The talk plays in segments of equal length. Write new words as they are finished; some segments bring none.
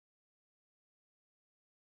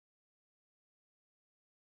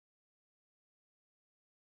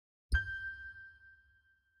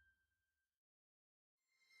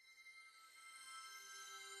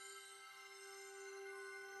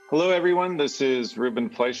Hello, everyone. This is Ruben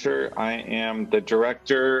Fleischer. I am the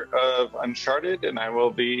director of Uncharted, and I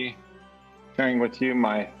will be sharing with you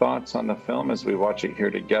my thoughts on the film as we watch it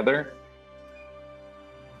here together.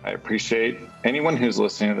 I appreciate anyone who's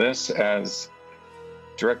listening to this, as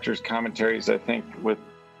director's commentaries, I think, with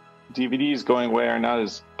DVDs going away, are not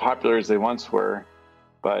as popular as they once were.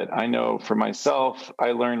 But I know for myself,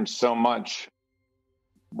 I learned so much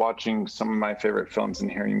watching some of my favorite films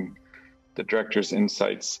and hearing the director's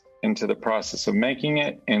insights into the process of making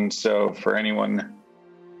it. And so for anyone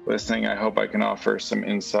listening, I hope I can offer some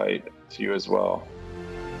insight to you as well.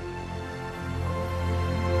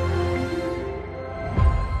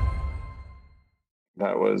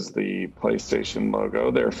 That was the PlayStation logo,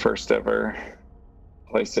 their first ever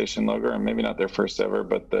PlayStation logo, or maybe not their first ever,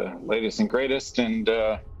 but the latest and greatest. And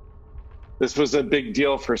this was a big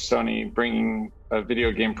deal for Sony, bringing a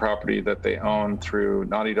video game property that they own through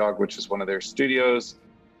Naughty Dog, which is one of their studios,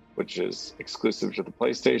 which is exclusive to the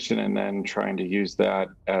PlayStation, and then trying to use that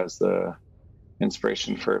as the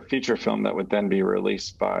inspiration for a feature film that would then be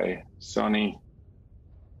released by Sony.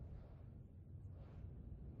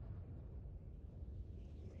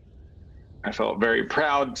 I felt very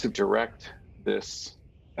proud to direct this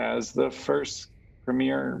as the first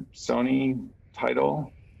premier Sony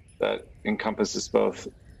title that encompasses both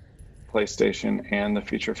PlayStation and the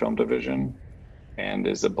feature film division, and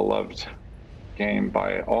is a beloved game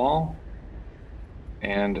by all.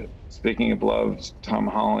 And speaking of beloved, Tom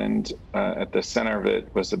Holland at the center of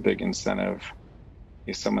it was a big incentive.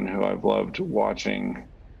 He's someone who I've loved watching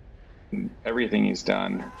everything he's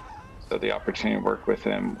done. So the opportunity to work with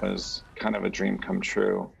him was kind of a dream come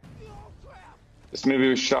true. This movie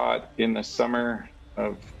was shot in the summer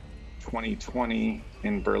of 2020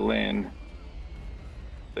 in Berlin.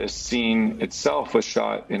 This scene itself was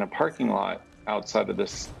shot in a parking lot outside of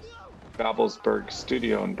this Babelsberg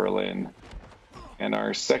studio in Berlin. And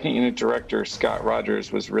our second unit director, Scott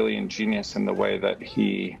Rogers, was really ingenious in the way that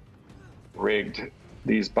he rigged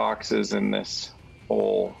these boxes in this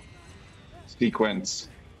whole sequence.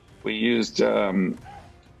 We used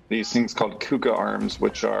these things called KUKA arms,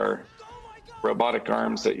 which are robotic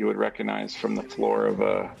arms that you would recognize from the floor of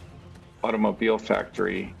a automobile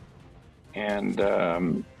factory. And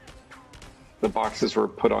the boxes were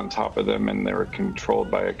put on top of them, and they were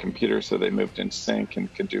controlled by a computer, so they moved in sync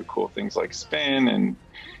and could do cool things like spin and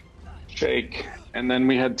shake. And then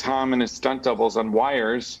we had Tom and his stunt doubles on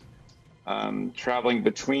wires traveling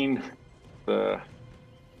between the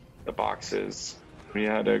boxes. We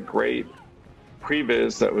had a great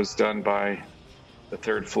previs that was done by the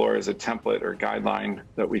third floor as a template or guideline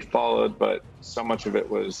that we followed, but so much of it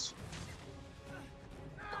was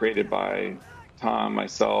created by Tom,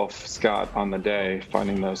 myself, Scott on the day,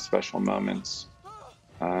 finding those special moments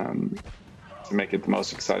to make it the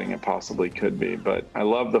most exciting it possibly could be. But I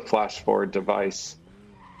love the flash forward device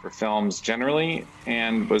for films generally,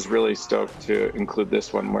 and was really stoked to include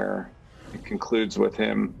this one where it concludes with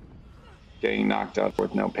him getting knocked out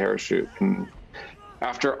with no parachute. And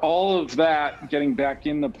after all of that, getting back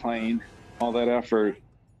in the plane, all that effort,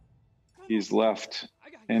 he's left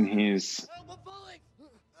and he's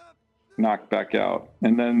knocked back out.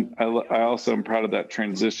 And then I also am proud of that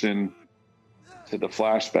transition to the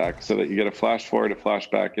flashback, so that you get a flash forward, a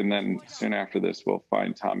flashback, and then soon after this, we'll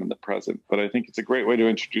find Tom in the present. But I think it's a great way to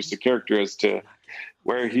introduce the character as to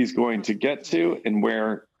where he's going to get to and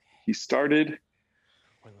where he started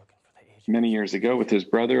many years ago with his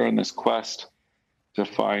brother on this quest to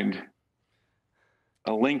find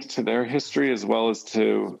a link to their history as well as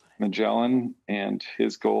to Magellan and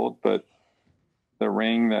his gold, but the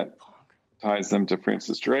ring that ties them to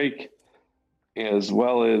Francis Drake, as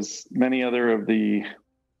well as many other of the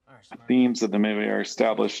themes of the movie are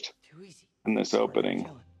established in this opening.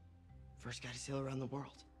 First guy to sail around the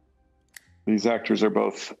world. These actors are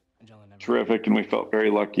both terrific, and we felt very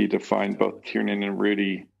lucky to find both Tiernan and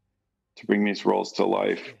Rudy to bring these roles to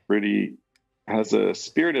life. Rudy has a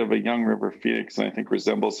spirit of a young River Phoenix, and I think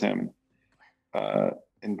resembles him.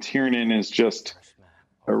 And Tiernan is just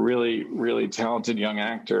a really, really talented young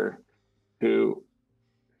actor who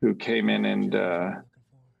came in and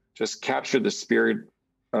just captured the spirit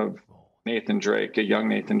of Nathan Drake, a young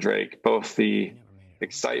Nathan Drake, both the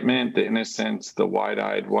excitement, the innocence, the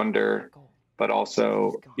wide-eyed wonder, but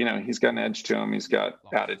also, you know, he's got an edge to him. He's got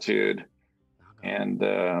attitude, and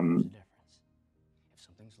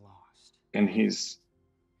he's,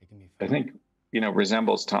 I think, you know,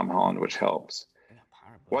 resembles Tom Holland, which helps.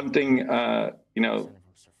 One thing, you know,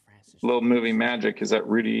 little movie magic is that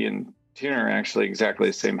Rudy and Tiernan are actually exactly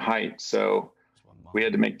the same height. So we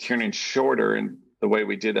had to make Tiernan shorter and the way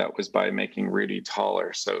we did that was by making Rudy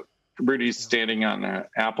taller. So Rudy's standing on an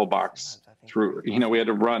apple box through, we had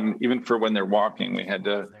to run, even for when they're walking, we had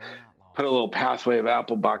to put a little pathway of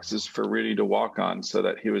apple boxes for Rudy to walk on so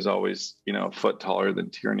that he was always, a foot taller than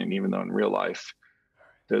Tiernan, even though in real life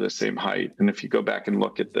they're the same height. And if you go back and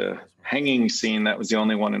look at the hanging scene, that was the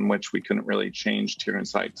only one in which we couldn't really change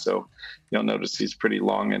Tiernan's height. So you'll notice he's pretty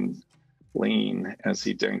long and lean as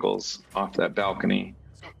he dangles off that balcony.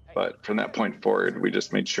 But from that point forward, we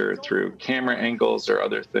just made sure through camera angles or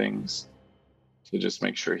other things to just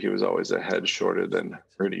make sure he was always a head shorter than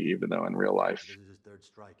Rudy, even though in real life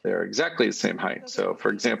they're exactly the same height. So for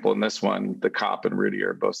example, in this one, the cop and Rudy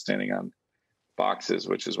are both standing on boxes,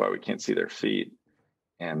 which is why we can't see their feet.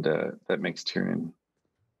 And that makes Tiernan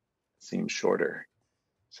seem shorter.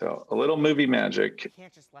 So a little movie magic,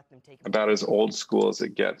 about as old school as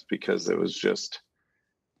it gets, because it was just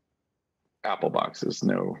apple boxes,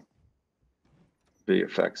 no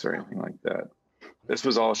VFX or anything like that. This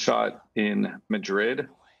was all shot in Madrid.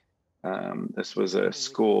 This was a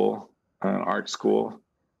school, an art school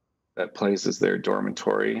that plays as their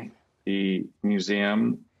dormitory. The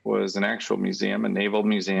museum was an actual museum, a naval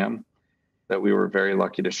museum that we were very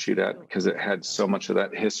lucky to shoot at because it had so much of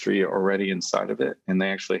that history already inside of it. And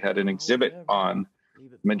they actually had an exhibit on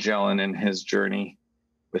Magellan and his journey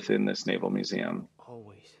within this naval museum.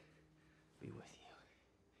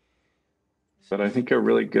 But I think a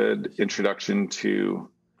really good introduction to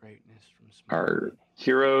our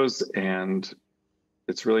heroes, and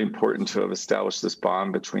it's really important to have established this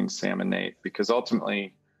bond between Sam and Nate, because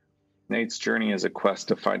ultimately Nate's journey is a quest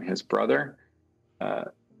to find his brother,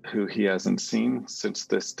 who he hasn't seen since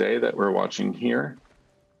this day that we're watching here,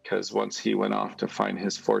 because once he went off to find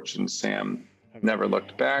his fortune, Sam never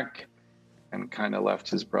looked back and kind of left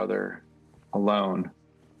his brother alone.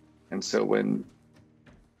 And so when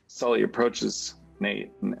Sully approaches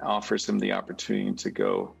Nate and offers him the opportunity to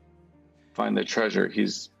go find the treasure,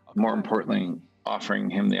 he's more importantly offering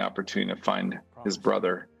him the opportunity to find his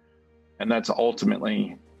brother. And that's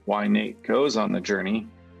ultimately why Nate goes on the journey.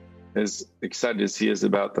 As excited as he is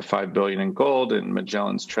about the $5 billion in gold and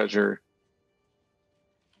Magellan's treasure,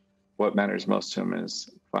 what matters most to him is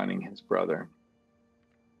finding his brother.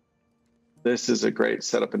 This is a great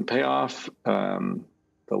setup and payoff. The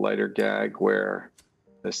lighter gag where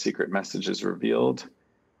the secret message is revealed.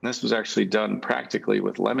 And this was actually done practically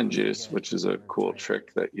with lemon juice, which is a cool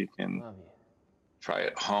trick that you can try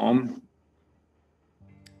at home.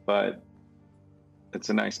 But it's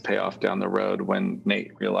a nice payoff down the road when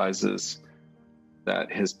Nate realizes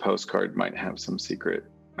that his postcard might have some secret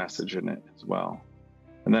message in it as well.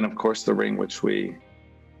 And then, of course, the ring, which we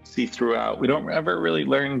see throughout. We don't ever really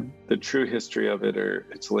learn the true history of it or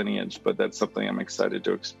its lineage, but that's something I'm excited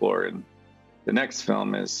to explore. And the next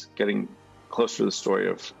film is getting closer to the story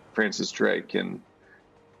of Francis Drake and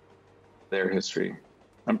their history.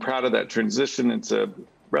 I'm proud of that transition. It's a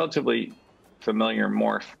relatively familiar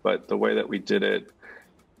morph, but the way that we did it,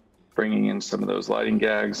 bringing in some of those lighting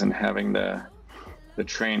gags and having the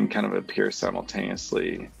train kind of appear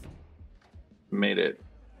simultaneously made it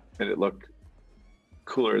look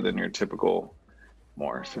cooler than your typical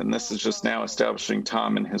morph. And this is just now establishing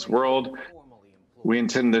Tom in his world. We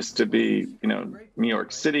intend this to be, New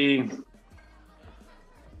York City,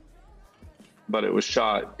 but it was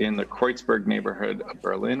shot in the Kreuzberg neighborhood of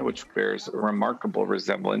Berlin, which bears a remarkable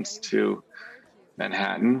resemblance to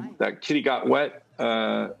Manhattan. That Kitty Got Wet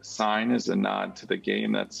sign is a nod to the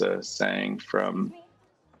game. That's a saying from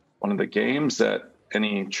one of the games that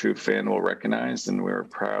any true fan will recognize, and we were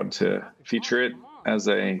proud to feature it as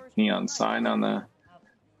a neon sign on the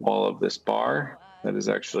wall of this bar that is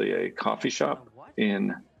actually a coffee shop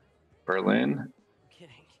in Berlin.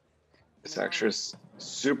 This actress,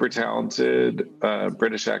 super talented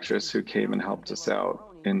British actress who came and helped us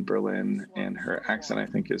out in Berlin, and her accent, I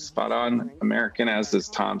think, is spot on American, as is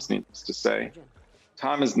Tom's, needless to say.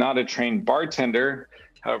 Tom is not a trained bartender.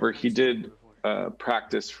 However, he did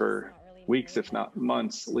practice for weeks, if not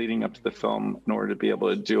months, leading up to the film in order to be able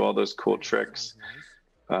to do all those cool tricks.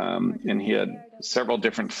 And he had several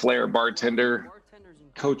different flair bartender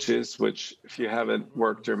coaches, which if you haven't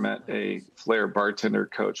worked or met a flair bartender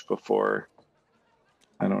coach before,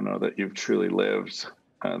 I don't know that you've truly lived.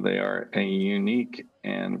 They are a unique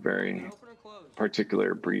and very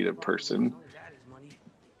particular breed of person.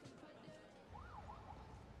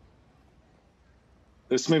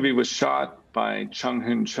 This movie was shot by Chung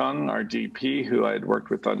Hoon Chung, our DP, who I had worked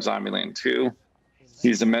with on Zombieland 2.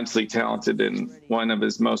 He's immensely talented, and one of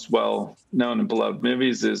his most well-known and beloved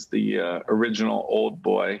movies is the original Old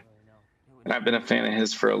Boy. And I've been a fan of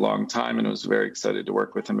his for a long time and was very excited to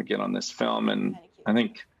work with him again on this film. And I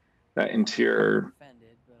think that interior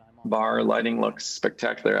bar lighting looks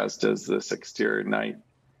spectacular, as does this exterior night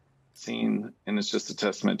scene, and it's just a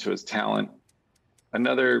testament to his talent.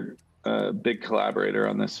 Another big collaborator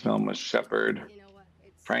on this film was Shepard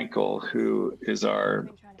Frankel, who is our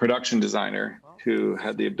production designer, who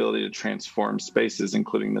had the ability to transform spaces,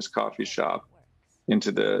 including this coffee shop,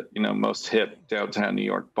 into the most hip downtown New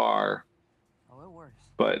York bar.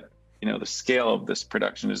 But the scale of this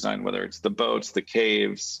production design, whether it's the boats, the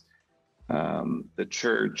caves, the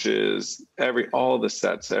churches, all the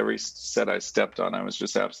sets, every set I stepped on, I was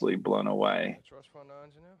just absolutely blown away.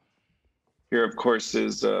 Here, of course,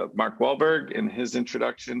 is Mark Wahlberg in his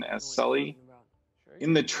introduction as Sully.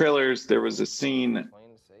 In the trailers, there was a scene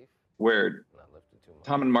where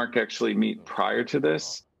Tom and Mark actually meet prior to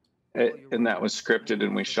this, and that was scripted,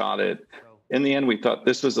 and we shot it. In the end, we thought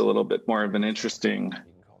this was a little bit more of an interesting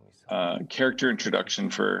character introduction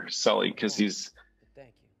for Sully, because he's,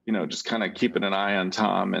 just kind of keeping an eye on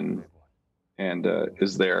Tom and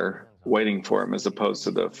is there waiting for him, as opposed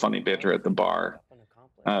to the funny banter at the bar,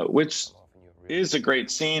 which is a great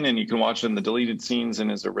scene, and you can watch it in the deleted scenes,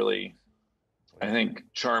 and is a really, I think,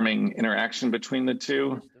 charming interaction between the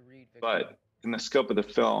two. But in the scope of the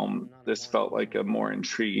film, this felt like a more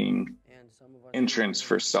intriguing entrance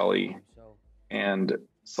for Sully, and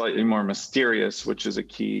slightly more mysterious, which is a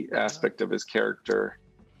key aspect of his character.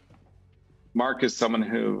 Mark is someone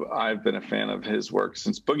who I've been a fan of his work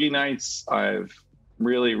since Boogie Nights. I've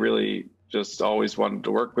really, really just always wanted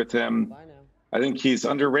to work with him. I think he's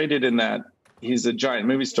underrated in that he's a giant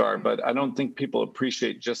movie star, but I don't think people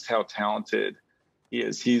appreciate just how talented he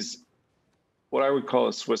is. He's what I would call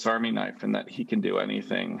a Swiss Army knife, in that he can do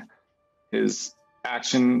anything. His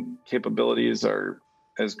action capabilities are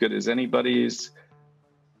as good as anybody's,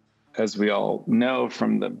 as we all know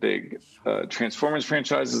from the big Transformers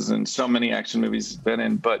franchises and so many action movies he's been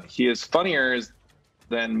in. But he is funnier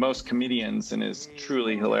than most comedians and is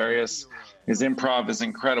truly hilarious. His improv is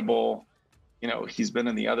incredible. He's been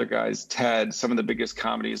in The Other Guys, Ted, some of the biggest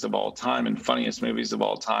comedies of all time and funniest movies of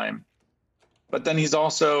all time. But then he's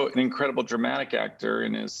also an incredible dramatic actor,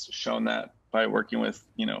 and has shown that by working with,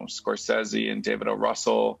 Scorsese and David O.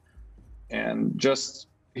 Russell. And just,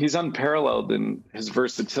 he's unparalleled in his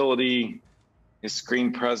versatility, his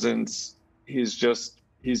screen presence. He's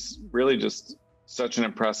really just such an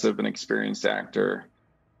impressive and experienced actor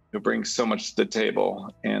who brings so much to the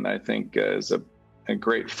table. And I think is a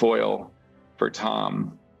great foil for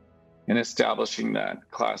Tom in establishing that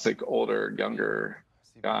classic older, younger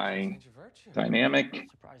guy dynamic.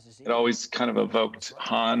 It always kind of evoked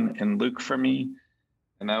Han and Luke for me,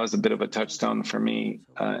 and that was a bit of a touchstone for me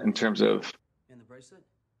in terms of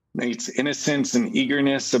Nate's innocence and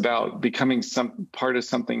eagerness about becoming some part of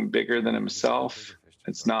something bigger than himself.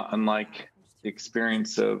 It's not unlike the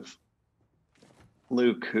experience of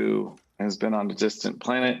Luke, who has been on a distant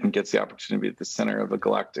planet and gets the opportunity to be at the center of a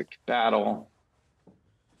galactic battle.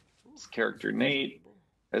 His character Nate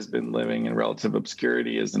has been living in relative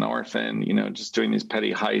obscurity as an orphan, just doing these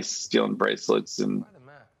petty heists, stealing bracelets and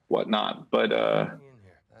whatnot. But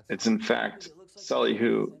it's in fact Sully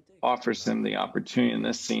who offers him the opportunity in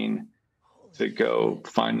this scene to go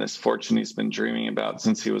find this fortune he's been dreaming about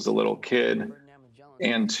since he was a little kid,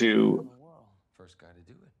 and to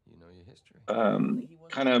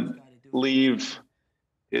kind of leave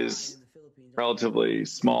his relatively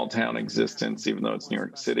small town existence, even though it's New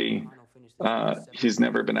York City. He's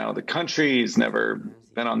never been out of the country. He's never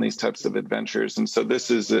been on these types of adventures. And so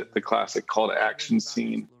this is the classic call to action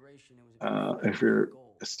scene. If you're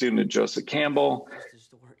a student of Joseph Campbell,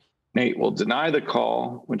 Nate will deny the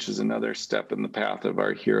call, which is another step in the path of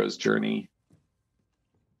our hero's journey,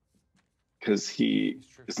 because he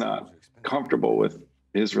is not comfortable with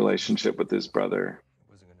his relationship with his brother.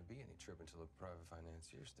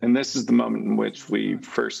 And this is the moment in which we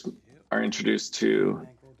first are introduced to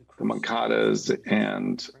the Moncadas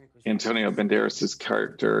and Antonio Banderas'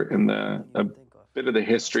 character, and a bit of the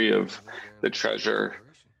history of the treasure.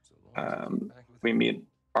 We meet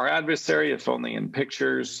our adversary, if only in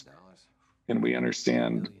pictures, and we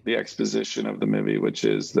understand the exposition of the movie, which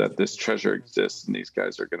is that this treasure exists and these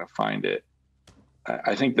guys are going to find it.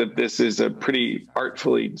 I think that this is a pretty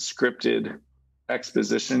artfully scripted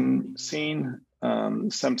exposition scene.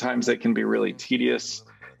 Sometimes they can be really tedious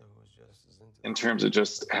in terms of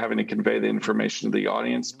just having to convey the information to the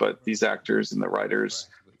audience, but these actors and the writers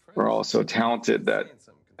are all so talented that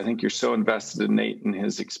I think you're so invested in Nate and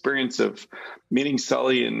his experience of meeting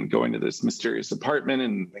Sully and going to this mysterious apartment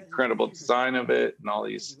and the incredible design of it and all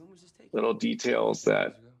these little details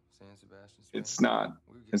that it's not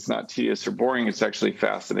it's not tedious or boring. It's actually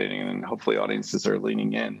fascinating, and hopefully audiences are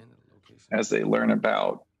leaning in as they learn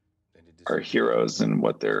about our heroes and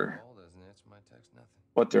what they're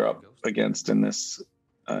up against in this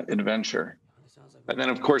adventure. And then,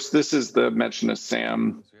 of course, this is the mention of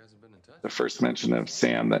Sam, the first mention of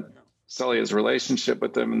Sam, that Sully has a relationship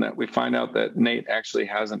with him, and that we find out that Nate actually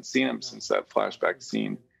hasn't seen him since that flashback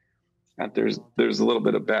scene. And there's a little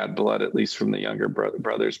bit of bad blood, at least from the younger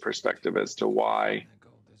brother's perspective, as to why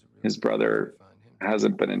his brother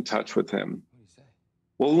hasn't been in touch with him.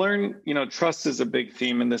 We'll learn, trust is a big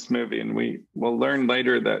theme in this movie, and we'll learn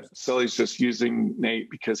later that Sully's just using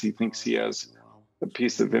Nate because he thinks he has a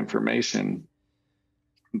piece of information.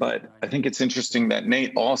 But I think it's interesting that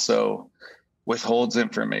Nate also withholds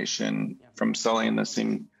information from Sully in this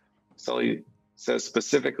scene. Sully says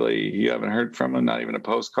specifically, you haven't heard from him, not even a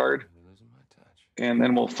postcard. And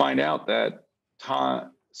then we'll find out that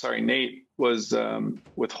Nate was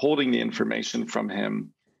withholding the information from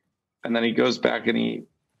him. And then he goes back and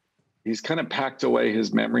he's kind of packed away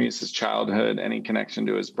his memories, his childhood, any connection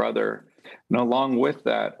to his brother. And along with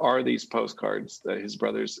that are these postcards that his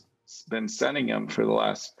brother's been sending him for the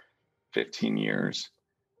last 15 years.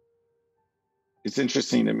 It's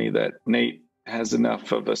interesting to me that Nate has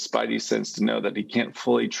enough of a spidey sense to know that he can't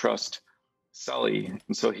fully trust Sully,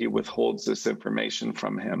 and so he withholds this information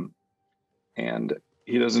from him, and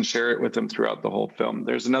he doesn't share it with him throughout the whole film.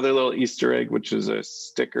 There's another little Easter egg, which is a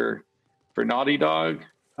sticker for Naughty Dog,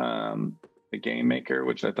 the game maker,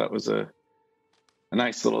 which I thought was a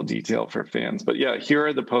nice little detail for fans. But yeah, here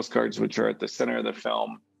are the postcards, which are at the center of the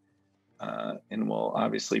film, and will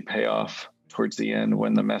obviously pay off towards the end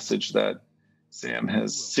when the message that Sam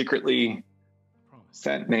has secretly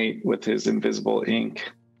sent Nate with his invisible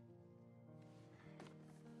ink.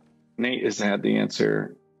 Nate has had the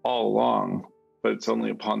answer all along, but it's only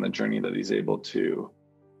upon the journey that he's able to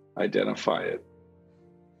identify it.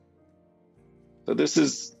 So this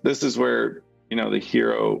is where, the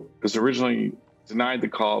hero was originally denied the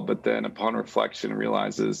call, but then upon reflection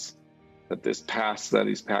realizes that this past that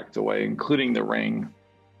he's packed away, including the ring,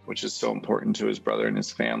 which is so important to his brother and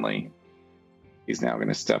his family, he's now going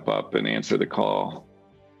to step up and answer the call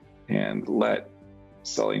and let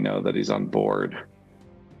Sully know that he's on board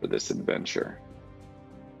for this adventure.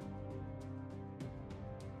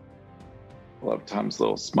 I love Tom's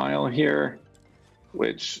little smile here,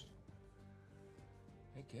 which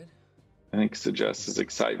I think suggests his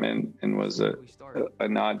excitement and was a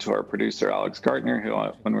nod to our producer, Alex Gartner, who,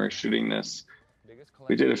 when we were shooting this,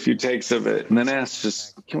 we did a few takes of it and then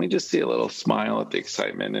asked, can we just see a little smile at the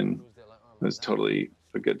excitement? And it was totally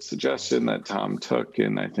a good suggestion that Tom took,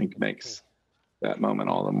 and I think makes that moment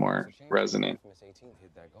all the more resonant.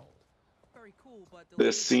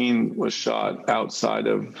 This scene was shot outside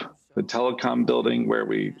of the telecom building where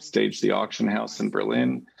we staged the auction house in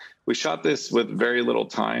Berlin. We shot this with very little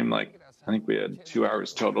time. I think we had 2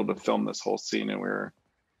 hours total to film this whole scene, and we were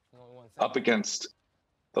up against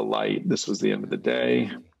the light. This was the end of the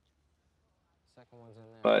day.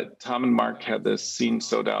 But Tom and Mark had this scene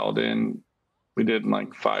so dialed in. We did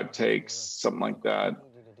 5 takes, something like that.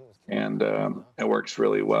 And it works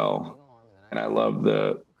really well. And I love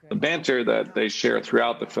the banter that they share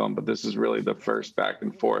throughout the film, but this is really the first back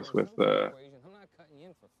and forth with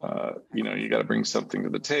you got to bring something to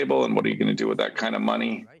the table, and what are you going to do with that kind of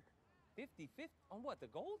money?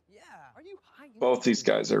 Both these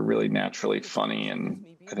guys are really naturally funny, and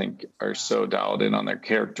I think are so dialed in on their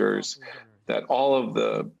characters that all of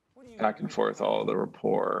the back and forth, all of the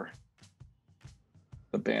rapport,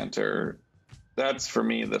 the banter, that's for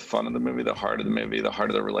me the fun of the movie, the heart of the movie, the heart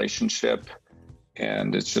of the relationship.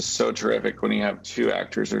 And it's just so terrific when you have two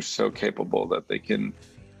actors who are so capable that they can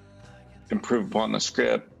improve upon the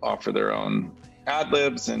script, offer their own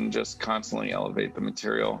ad-libs, and just constantly elevate the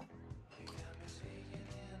material.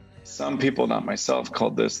 Some people, not myself,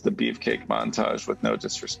 called this the beefcake montage, with no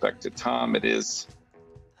disrespect to Tom. It is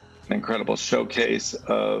an incredible showcase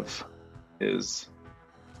of his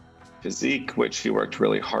physique, which he worked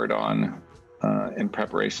really hard on in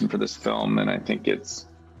preparation for this film. And I think it's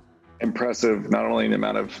impressive, not only the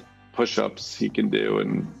amount of push-ups he can do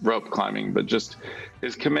and rope climbing, but just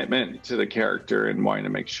his commitment to the character and wanting to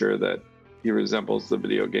make sure that he resembles the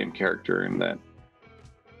video game character. And that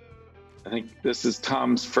I think this is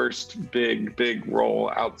Tom's first big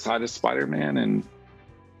role outside of Spider-Man, and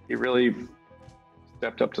he really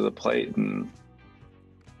stepped up to the plate and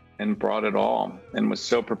brought it all, and was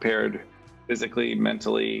so prepared physically,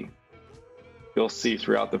 mentally. You'll see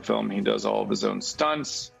throughout the film he does all of his own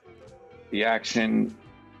stunts, the action.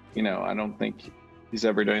 I don't think he's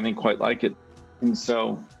ever done anything quite like it. And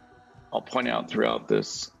so I'll point out throughout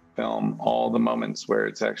this film all the moments where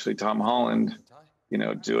it's actually Tom Holland, you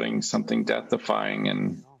know, doing something death-defying,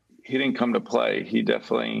 and he didn't come to play. He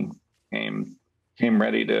definitely came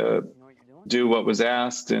ready to do what was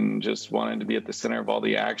asked and just wanted to be at the center of all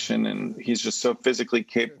the action. And he's just so physically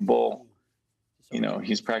capable. You know,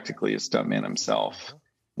 he's practically a stuntman himself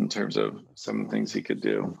in terms of some things he could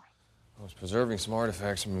do. I was preserving some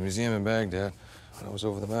artifacts from a museum in Baghdad when I was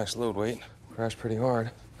over the max load weight. Crashed pretty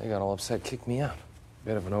hard. They got all upset, kicked me out.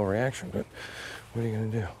 Bit of an overreaction, but what are you gonna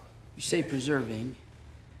do? You say preserving,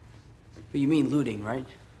 but you mean looting, right?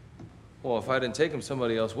 Well, if I didn't take them,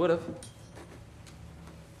 somebody else would have.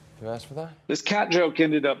 You asked for that? This cat joke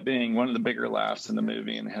ended up being one of the bigger laughs in the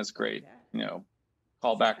movie and has great, you know,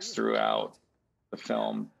 callbacks throughout the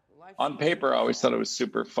film. On paper, I always thought it was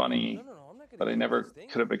super funny, but I never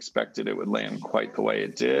could have expected it would land quite the way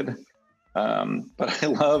it did. But I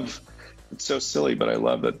love, it's so silly, but I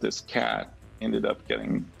love that this cat ended up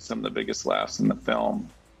getting some of the biggest laughs in the film.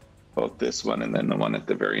 Both this one and then the one at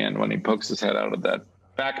the very end when he pokes his head out of that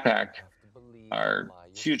backpack are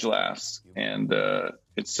huge laughs. And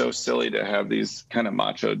it's so silly to have these kind of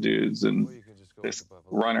macho dudes and this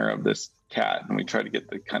runner of this cat, and we try to get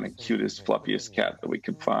the kind of cutest, fluffiest cat that we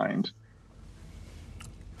could find.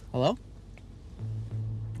 Hello?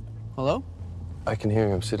 Hello? I can hear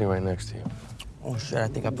you. I'm sitting right next to you. Oh shit, I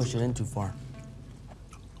think I pushed it in too far.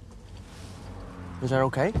 Is that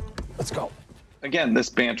okay? Let's go. Again, this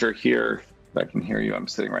banter here, I can hear you, I'm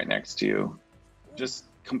sitting right next to you, just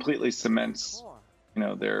completely cements, you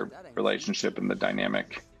know, their relationship and the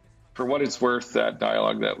dynamic. For what it's worth, that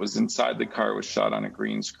dialogue that was inside the car was shot on a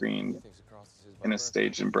green screen in a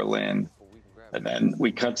stage in Berlin. And then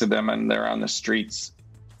we cut to them and they're on the streets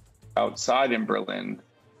outside in Berlin.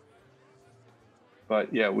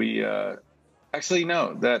 But yeah, we actually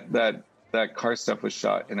no, that car stuff was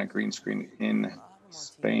shot in a green screen in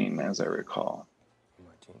Spain, as I recall.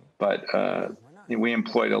 But we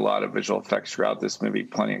employed a lot of visual effects throughout this movie,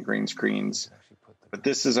 plenty of green screens. But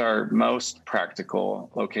this is our most practical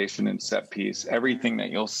location and set piece. Everything that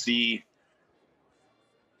you'll see,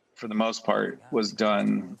 for the most part, was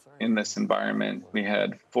done in this environment. We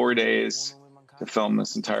had 4 days to film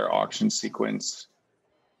this entire auction sequence.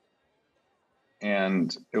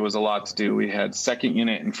 And it was a lot to do. We had second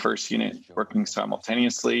unit and first unit working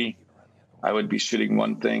simultaneously. I would be shooting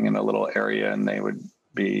one thing in a little area and they would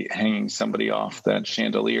be hanging somebody off that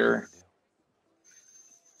chandelier.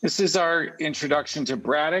 This is our introduction to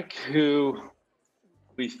Braddock, who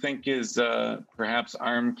we think is perhaps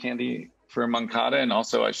arm candy for Moncada. And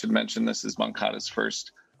also I should mention this is Moncada's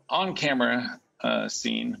first on-camera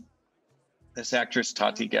scene. This actress,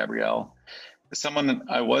 Tati Gabrielle, is someone that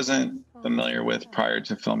I wasn't familiar with prior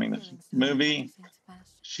to filming the movie.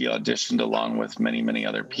 She auditioned along with many, many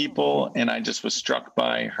other people, and I just was struck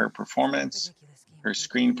by her performance, her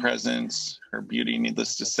screen presence, her beauty,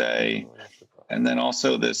 needless to say, and then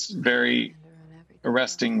also this very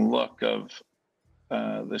arresting look of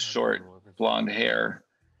the short blonde hair.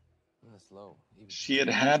 She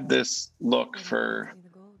had this look for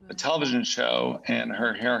a television show, and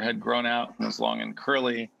her hair had grown out and was long and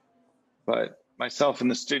curly, but myself in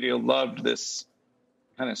the studio loved this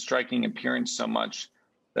kind of striking appearance so much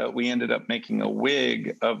that we ended up making a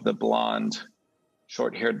wig of the blonde,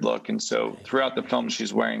 short-haired look. And so throughout the film,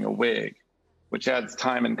 she's wearing a wig, which adds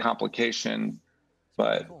time and complication,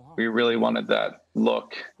 but we really wanted that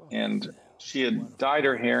look. And she had dyed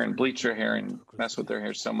her hair and bleached her hair and messed with her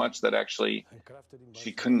hair so much that actually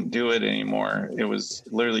she couldn't do it anymore. It was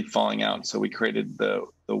literally falling out. So we created the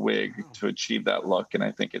wig to achieve that look. And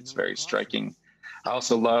I think it's very striking. I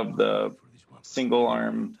also love the single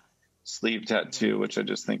arm sleeve tattoo, which I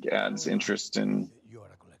just think adds interest in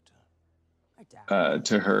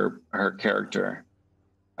to her character.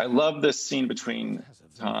 I love this scene between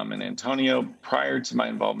Tom and Antonio. Prior to my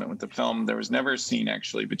involvement with the film, there was never a scene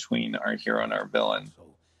actually between our hero and our villain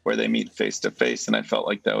where they meet face to face, and I felt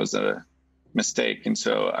like that was a mistake. And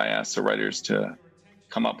so I asked the writers to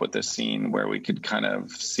come up with a scene where we could kind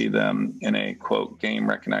of see them in a quote game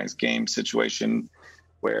recognized game situation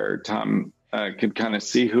where Tom could kind of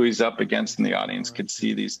see who he's up against, and the audience could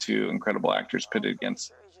see these two incredible actors pitted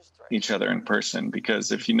against each other in person.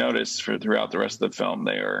 Because if you notice, throughout the rest of the film,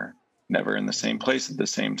 they are never in the same place at the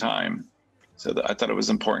same time. So I thought it was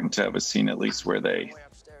important to have a scene at least where they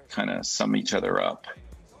kind of sum each other up.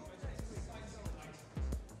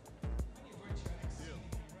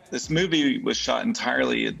 This movie was shot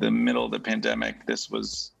entirely at the middle of the pandemic. This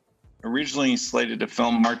was originally slated to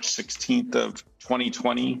film March 16th of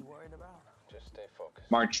 2020.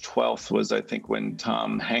 March 12th was, I think, when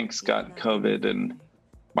Tom Hanks got COVID, and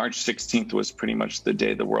March 16th was pretty much the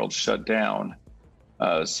day the world shut down.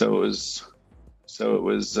 So it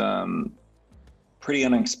was pretty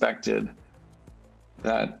unexpected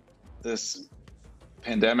that this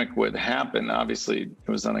pandemic would happen. Obviously, it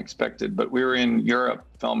was unexpected, but we were in Europe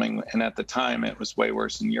filming, and at the time, it was way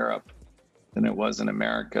worse in Europe than it was in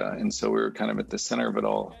America, and so we were kind of at the center of it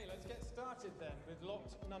all. Okay, let's get started then with lot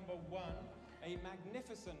number 1, a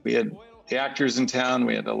magnificent. We had the actors in town,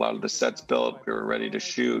 we had a lot of the sets built, we were ready to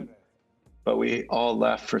shoot, but we all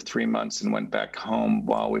left for 3 months and went back home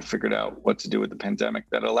while we figured out what to do with the pandemic.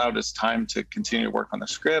 That allowed us time to continue to work on the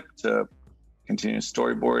script, to continue to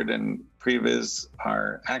storyboard and previs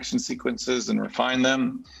our action sequences and refine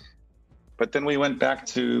them. But then we went back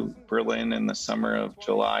to Berlin in the summer of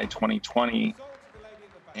July 2020,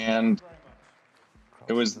 and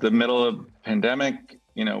it was the middle of the pandemic.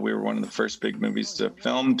 You know, we were one of the first big movies to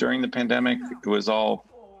film during the pandemic. It was all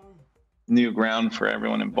new ground for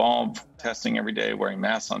everyone involved, testing every day, wearing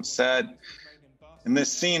masks on set. And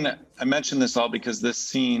this scene, I mentioned this all because this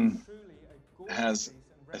scene has,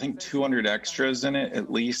 I think, 200 extras in it,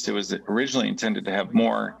 at least. It was originally intended to have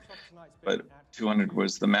more, but 200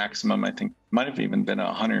 was the maximum. I think might have even been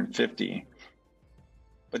 150.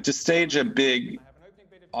 But to stage a big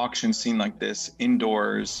auction scene like this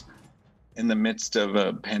indoors in the midst of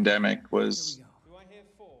a pandemic was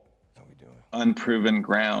unproven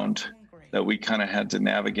ground that we kind of had to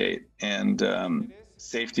navigate. And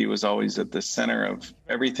safety was always at the center of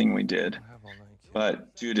everything we did.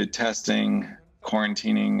 But due to testing,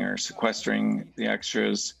 quarantining, or sequestering the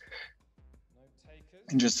extras,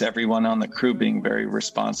 and just everyone on the crew being very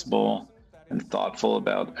responsible and thoughtful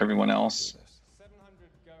about everyone else,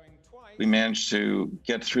 we managed to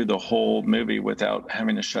get through the whole movie without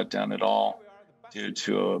having to shut down at all due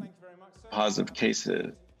to a positive case.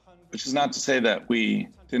 Which is not to say that we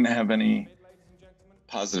didn't have any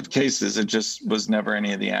positive cases. It just was never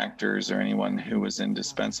any of the actors or anyone who was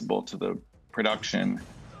indispensable to the production.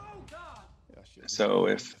 So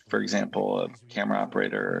if, for example, a camera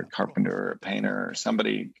operator, or a carpenter, or a painter, or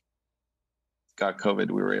somebody got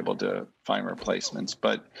COVID, we were able to find replacements.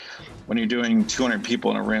 But when you're doing 200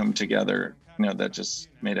 people in a room together, you know, that just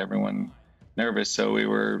made everyone nervous. So we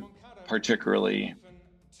were particularly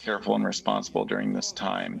careful and responsible during this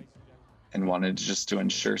time and wanted just to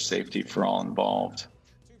ensure safety for all involved.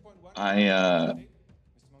 I'm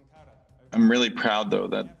really proud, though,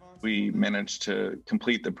 that we managed to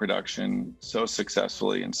complete the production so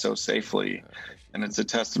successfully and so safely. And it's a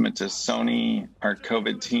testament to Sony, our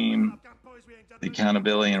COVID team, the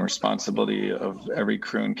accountability and responsibility of every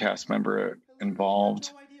crew and cast member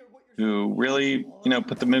involved, who really, you know,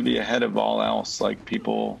 put the movie ahead of all else. Like,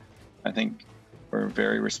 people, I think, were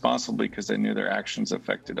very responsible because they knew their actions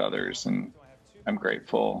affected others. And I'm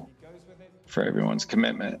grateful for everyone's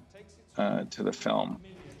commitment to the film.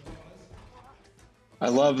 I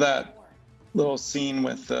love that little scene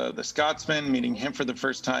with the Scotsman, meeting him for the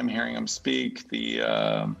first time, hearing him speak.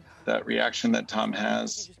 That reaction that Tom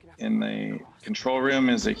has in the control room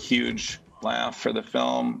is a huge laugh for the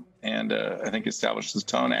film, and I think establishes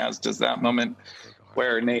tone, as does that moment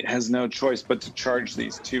where Nate has no choice but to charge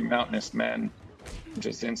these two mountainous men.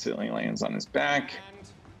 Just instantly lands on his back.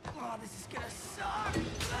 Oh, this is gonna suck.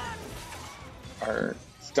 Our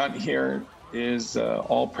stunt here is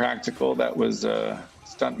all practical. That was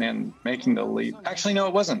stuntman making the leap. Actually, no,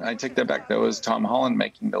 it wasn't. I take that back. That was Tom Holland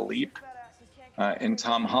making the leap. And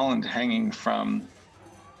Tom Holland hanging from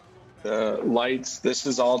the lights. This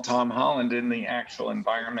is all Tom Holland in the actual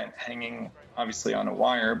environment, hanging obviously on a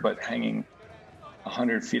wire, but hanging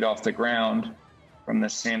 100 feet off the ground from the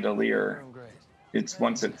chandelier. It's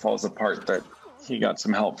once it falls apart that he got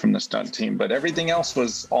some help from the stunt team, but everything else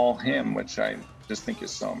was all him, which I just think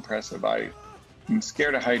is so impressive. I'm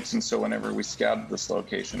scared of heights, and so whenever we scouted this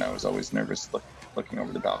location, I was always nervous looking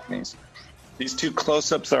over the balconies. These two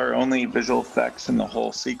close-ups are only visual effects in the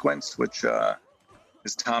whole sequence, which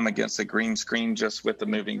is Tom against a green screen just with the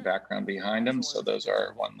moving background behind him. So those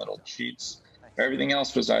are one little cheats. Everything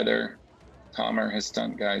else was either Tom or his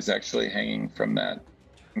stunt guys actually hanging from that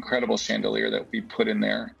incredible chandelier that we put in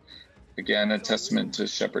there. Again, a testament to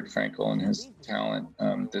Shepard Frankel and his talent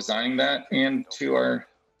designing that, and to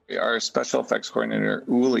our special effects coordinator,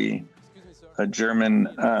 Uli, a German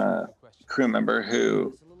crew member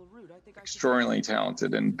who extraordinarily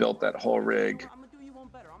talented and built that whole rig.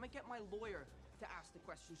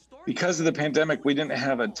 Because of the pandemic, we didn't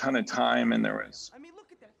have a ton of time, and there was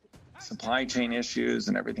supply chain issues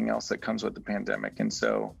and everything else that comes with the pandemic. And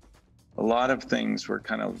so a lot of things were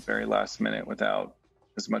kind of very last minute without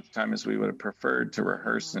as much time as we would have preferred to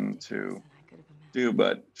rehearse and to do,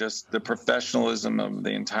 but just the professionalism of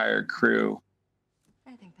the entire crew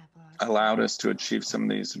allowed us to achieve some of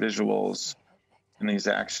these visuals and these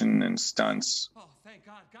action and stunts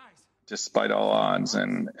despite all odds.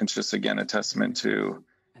 And it's just, again, a testament to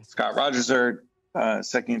Scott Rogers, our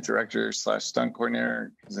second director / stunt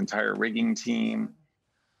coordinator, his entire rigging team,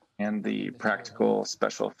 and the practical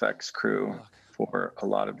special effects crew for a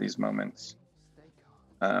lot of these moments.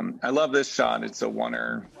 I love this shot. It's a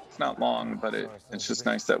oneer. It's not long, but it's just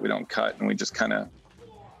nice that we don't cut, and we just kind of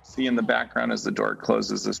see in the background as the door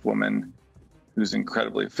closes this woman who's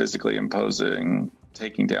incredibly physically imposing,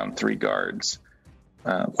 taking down 3 guards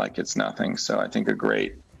like it's nothing. So I think a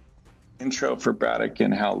great intro for Braddock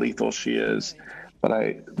and how lethal she is. But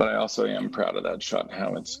I also am proud of that shot and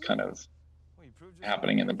how it's kind of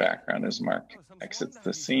happening in the background as Mark exits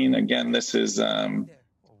the scene. Again, this is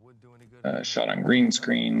shot on green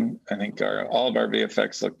screen. I think all of our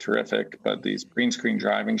VFX look terrific, but these green screen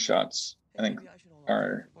driving shots, I think,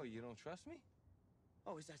 are...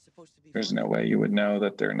 There's no way you would know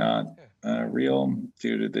that they're not real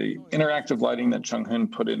due to the interactive lighting that Chung-Hoon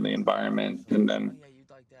put in the environment. And then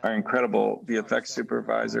our incredible VFX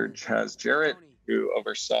supervisor, Chaz Jarrett, who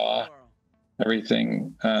oversaw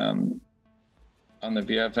everything on the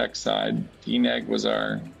VFX side. DNEG was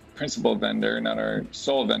our principal vendor, not our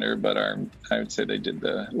sole vendor, but I would say they did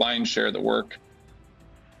the lion's share of the work.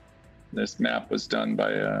 This map was done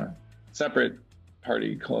by a separate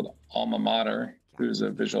party called Alma Mater, who's a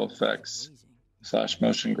visual effects /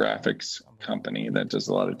 motion graphics company that does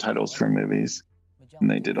a lot of titles for movies. And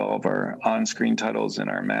they did all of our on-screen titles and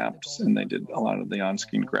our maps, and they did a lot of the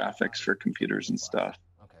on-screen graphics for computers and stuff.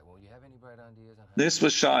 This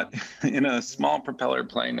was shot in a small propeller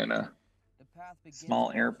plane in a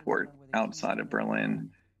small airport outside of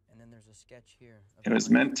Berlin. It was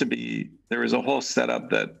meant to be, there was a whole setup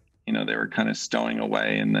that, you know, they were kind of stowing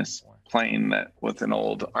away in this plane that with an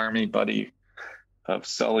old army buddy of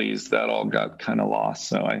Sully's that all got kind of lost.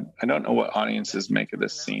 So I don't know what audiences make of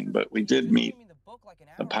this scene, but we did meet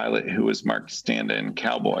a pilot who was Mark's stand-in,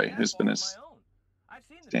 Cowboy, who's been his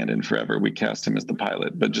stand-in forever. We cast him as the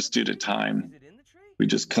pilot, but just due to time, we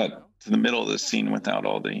just cut to the middle of the scene without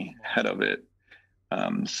all the head of it.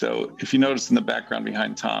 So if you notice in the background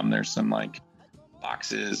behind Tom, there's some like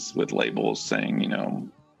boxes with labels saying, you know,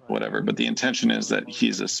 whatever, but the intention is that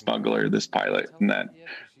he's a smuggler, this pilot, and that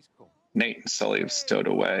Nate and Sully have stowed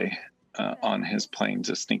away on his plane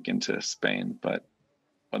to sneak into Spain. But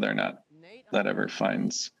whether or not that ever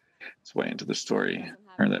finds its way into the story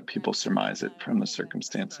or that people surmise it from the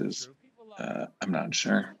circumstances, I'm not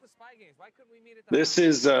sure. This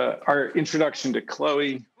is our introduction to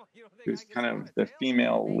Chloe, who's kind of the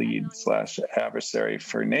female lead / adversary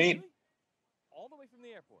for Nate.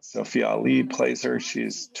 Sophia Ali plays her.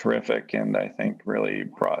 She's terrific, and I think really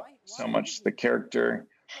brought so much to the character.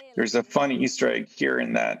 There's a fun Easter egg here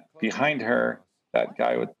in that behind her, that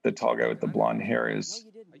guy with the tall guy with the blonde hair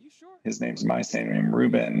his name's my same name,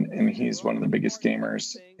 Ruben, and he's one of the biggest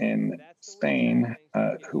gamers in Spain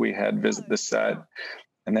who we had visit the set.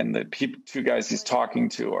 And then the two guys he's talking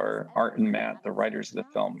to are Art and Matt, the writers of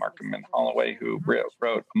the film, Markham and Holloway, who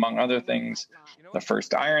wrote, among other things, the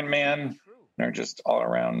first Iron Man. They're just all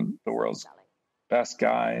around the world's best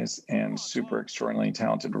guys and super extraordinarily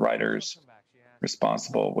talented writers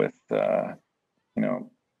responsible with,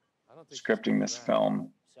 scripting this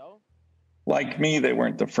film. Like me, they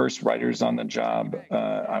weren't the first writers on the job.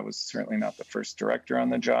 I was certainly not the first director on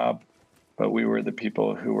the job, but we were the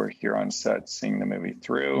people who were here on set seeing the movie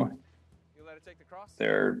through.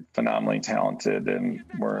 They're phenomenally talented and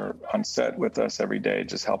were on set with us every day,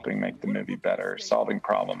 just helping make the movie better, solving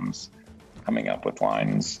problems, coming up with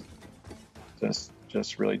lines.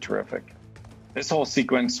 Just really terrific. This whole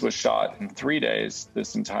sequence was shot in 3 days,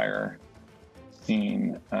 this entire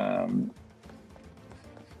scene,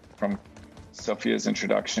 from Sophia's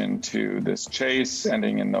introduction to this chase,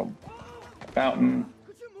 ending in the fountain,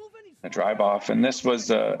 the drive off. And this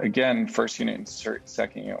was, again, first unit and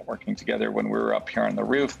second unit working together. When we were up here on the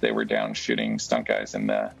roof, they were down shooting stunt guys in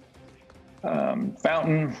the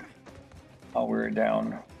fountain. While we were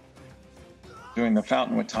down doing the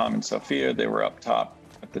fountain with Tom and Sophia, they were up top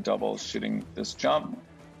at the doubles shooting this jump.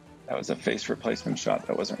 That was a face replacement shot.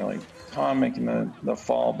 That wasn't really Tom making the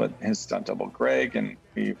fall, but his stunt double Greg, and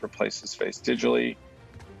we replaced his face digitally.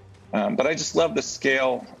 But I just love the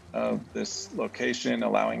scale of this location,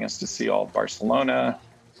 allowing us to see all of Barcelona.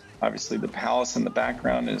 Obviously, the palace in the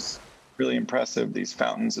background is really impressive. These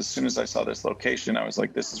fountains, as soon as I saw this location, I was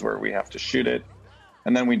like, this is where we have to shoot it.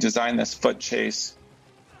 And then we designed this foot chase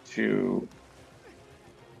to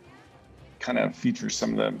kind of features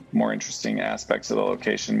some of the more interesting aspects of the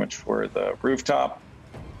location, which were the rooftop,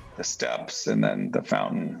 the steps, and then the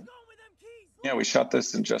fountain. Yeah, we shot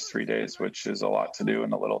this in just 3 days, which is a lot to do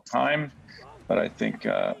in a little time, but I think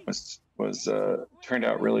was turned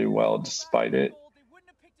out really well despite it.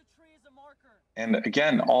 And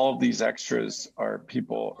again, all of these extras are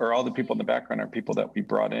people, or all the people in the background are people that we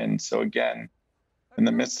brought in. So again, in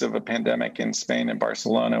the midst of a pandemic in Spain and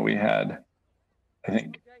Barcelona, we had, I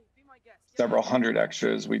think, several hundred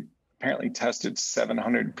extras. We apparently tested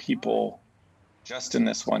 700 people just in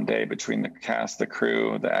this one day between the cast, the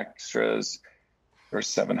crew, the extras. There were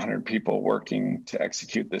 700 people working to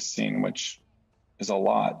execute this scene, which is a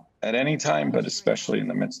lot at any time, but especially in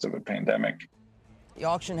the midst of a pandemic. The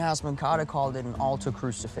auction house Moncada called it an altar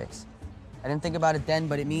crucifix. I didn't think about it then,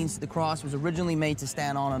 but it means the cross was originally made to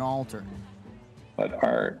stand on an altar. But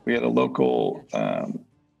we had a local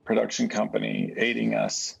production company aiding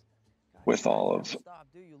us with all of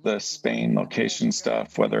the Spain location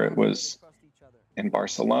stuff, whether it was in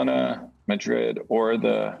Barcelona, Madrid, or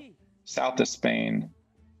the south of Spain.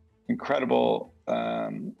 Incredible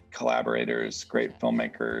collaborators, great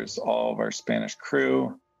filmmakers, all of our Spanish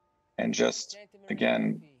crew, and just,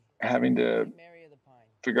 again, having to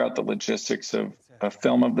figure out the logistics of a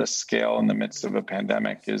film of this scale in the midst of a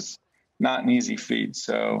pandemic is not an easy feat.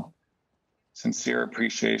 So sincere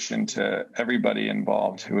appreciation to everybody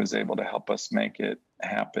involved who was able to help us make it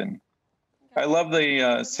happen. I love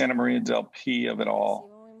the Santa Maria del P of it all.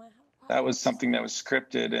 That was something that was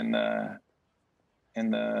scripted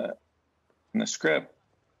in the script,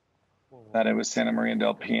 that it was Santa Maria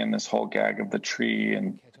del P and this whole gag of the tree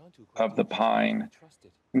and of the pine.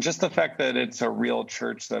 And just the fact that it's a real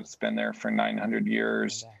church that's been there for 900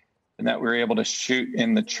 years, and that we were able to shoot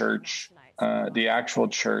in the church, the actual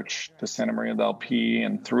church, the Santa Maria del P,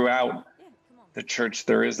 and throughout the church,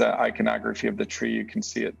 there is that iconography of the tree. You can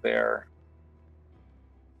see it there.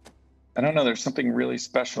 I don't know, there's something really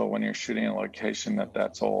special when you're shooting a location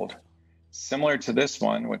that's old. Similar to this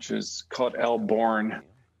one, which is called El Born,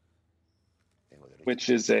 which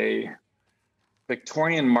is a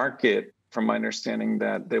Victorian market, from my understanding,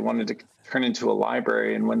 that they wanted to turn into a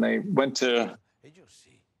library. And when they went to,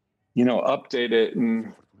 update it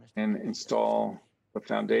and install the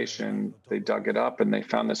foundation, they dug it up and they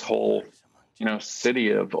found this whole,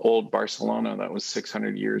 city of old Barcelona that was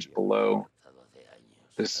 600 years below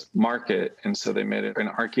this market. And so they made it an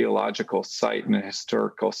archaeological site and a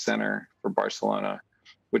historical center for Barcelona,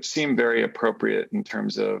 which seemed very appropriate in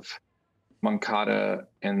terms of Moncada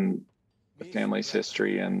and the family's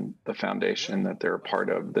history and the foundation that they're a part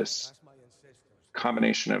of. This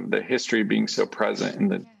combination of the history being so present in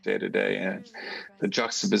the day-to-day and the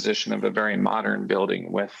juxtaposition of a very modern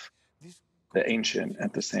building with the ancient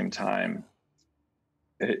at the same time,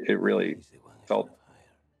 it really felt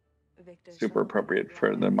super appropriate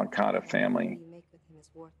for the Moncada family.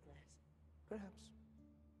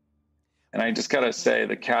 And I just gotta say,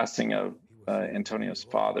 the casting of Antonio's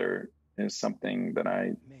father is something that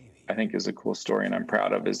I think is a cool story, and I'm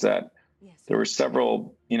proud of, is that there were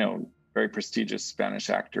several, very prestigious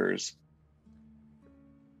Spanish actors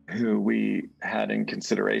who we had in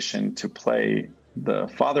consideration to play the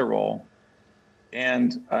father role.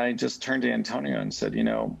 And I just turned to Antonio and said,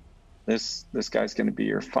 this guy's going to be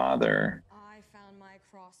your father.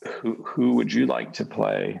 Who would you like to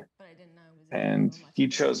play? And he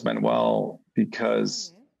chose Manuel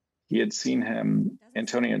because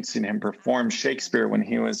Antonio had seen him perform Shakespeare when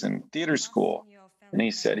he was in theater school. And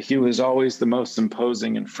he said he was always the most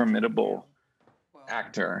imposing and formidable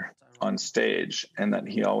actor on stage, and that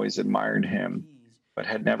he always admired him, but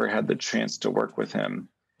had never had the chance to work with him.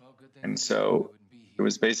 And so it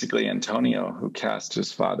was basically Antonio who cast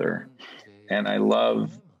his father. And I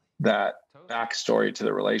love that backstory to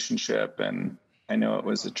the relationship. And I know it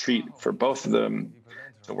was a treat for both of them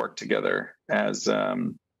to work together, as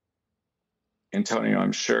Antonio,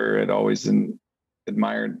 I'm sure, had always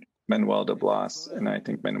admired Manuel de Blas. And I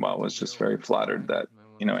think Manuel was just very flattered that,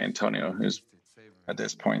 Antonio, who's at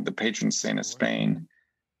this point the patron saint of Spain,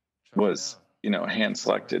 was,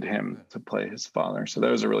 hand-selected him to play his father. So that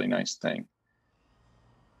was a really nice thing.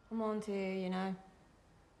 I'm on to you,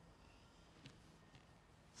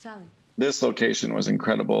 Sally. This location was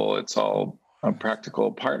incredible. It's all a practical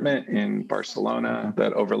apartment in Barcelona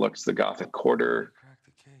that overlooks the Gothic Quarter.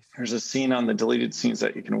 There's a scene on the deleted scenes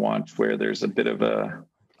that you can watch where there's a bit of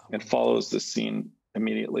it follows the scene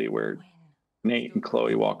immediately where Nate and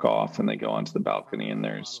Chloe walk off and they go onto the balcony, and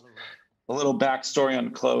there's a little backstory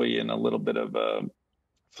on Chloe and a little bit of a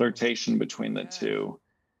flirtation between the two.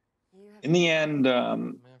 In the end,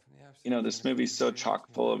 this movie's so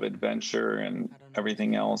chock full of adventure and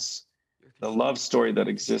everything else. The love story that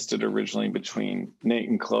existed originally between Nate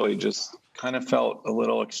and Chloe just kind of felt a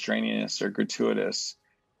little extraneous or gratuitous.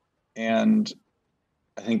 And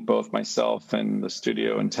I think both myself and the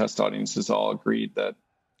studio and test audiences all agreed that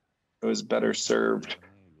it was better served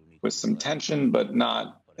with some tension, but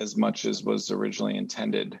not as much as was originally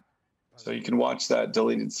intended. So you can watch that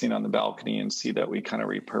deleted scene on the balcony and see that we kind of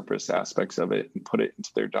repurpose aspects of it and put it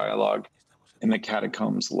into their dialogue in the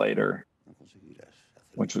catacombs later,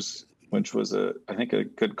 which was I think a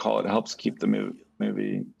good call. It helps keep the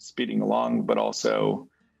movie speeding along, but also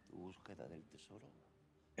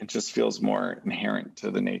it just feels more inherent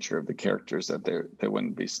to the nature of the characters that they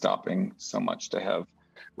wouldn't be stopping so much to have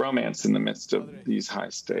romance in the midst of these high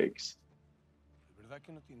stakes.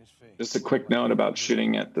 Just a quick note about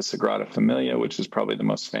shooting at the Sagrada Familia, which is probably the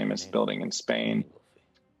most famous building in Spain,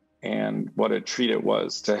 and what a treat it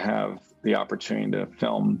was to have the opportunity to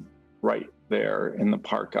film right there in the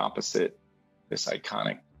park opposite this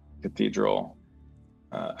iconic cathedral.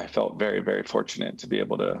 I felt very, very fortunate to be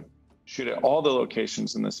able to shoot at all the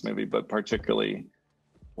locations in this movie, but particularly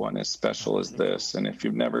one as special as this. And if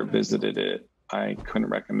you've never visited it, I couldn't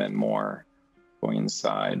recommend more going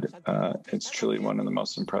inside. It's truly one of the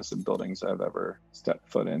most impressive buildings I've ever stepped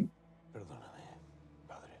foot in.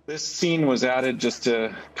 This scene was added just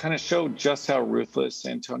to kind of show just how ruthless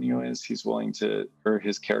Antonio is. His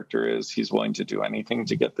character is. He's willing to do anything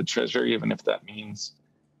to get the treasure, even if that means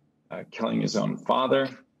killing his own father.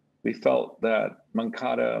 We felt that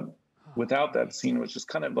Moncada, without that scene, was just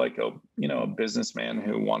kind of like a businessman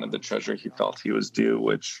who wanted the treasure he felt he was due,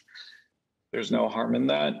 which there's no harm in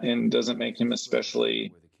that and doesn't make him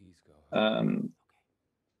especially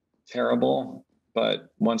terrible. But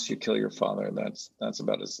once you kill your father, that's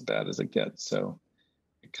about as bad as it gets. So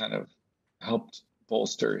it kind of helped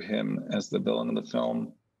bolster him as the villain of the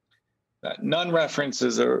film. That Nun reference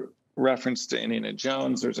is a reference to Indiana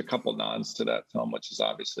Jones. There's a couple nods to that film, which is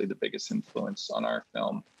obviously the biggest influence on our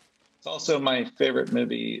film. It's also my favorite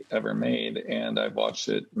movie ever made, and I've watched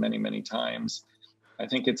it many, many times. I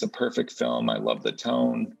think it's a perfect film. I love the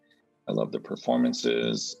tone. I love the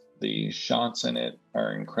performances. The shots in it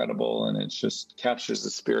are incredible, and it just captures the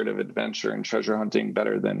spirit of adventure and treasure hunting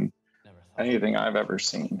better than anything I've ever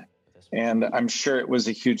seen. And I'm sure it was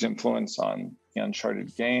a huge influence on the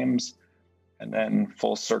Uncharted games. And then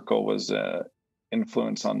full circle was an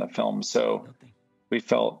influence on the film. So we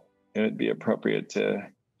felt it would be appropriate to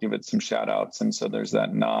give it some shout outs. And so there's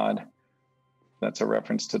that nod. That's a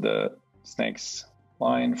reference to the snakes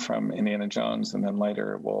line from Indiana Jones. And then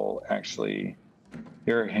later we'll actually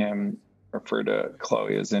hear him refer to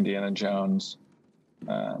Chloe as Indiana Jones.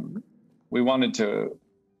 We wanted to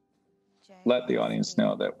let the audience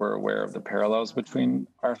know that we're aware of the parallels between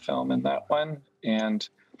our film and that one. And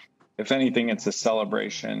if anything, it's a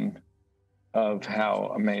celebration of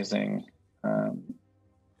how amazing,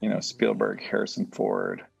 Spielberg, Harrison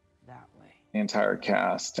Ford, the entire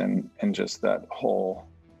cast, and just that whole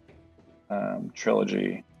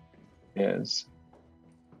trilogy is.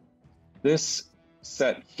 This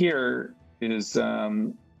set here is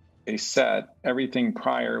a set. Everything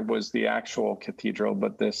prior was the actual cathedral,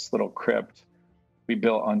 but this little crypt we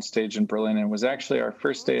built on stage in Berlin, and was actually our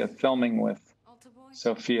first day of filming with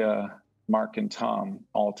Sophia, Mark, and Tom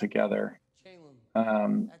all together.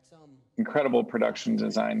 Incredible production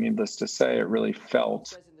design. Needless to say, it really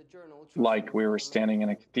felt like we were standing in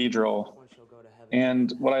a cathedral.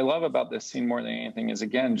 And what I love about this scene more than anything is,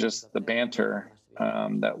 again, just the banter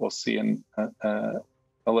that we'll see in a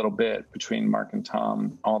little bit between Mark and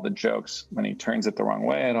Tom. All the jokes when he turns it the wrong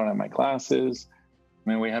way. I don't have my glasses. I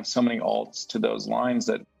mean, we have so many alts to those lines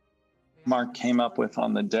that Mark came up with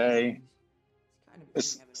on the day.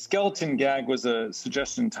 This skeleton gag was a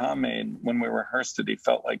suggestion Tom made when we rehearsed it. He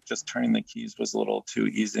felt like just turning the keys was a little too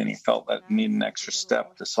easy, and he felt that he needed an extra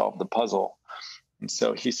step to solve the puzzle. And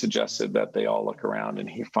so he suggested that they all look around and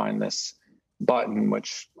he find this button,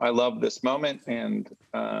 which I love this moment, and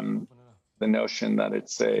the notion that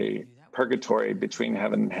it's a purgatory between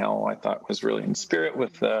heaven and hell, I thought was really in spirit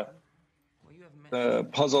with the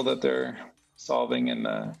puzzle that they're solving and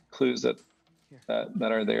the clues that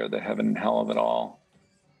are there, the heaven and hell of it all.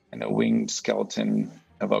 And a winged skeleton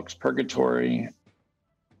evokes purgatory,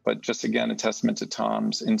 but just again, a testament to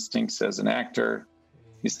Tom's instincts as an actor.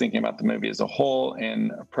 He's thinking about the movie as a whole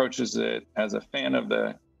and approaches it as a fan of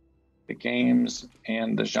the games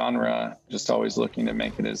and the genre, just always looking to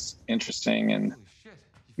make it as interesting and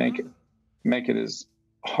make it as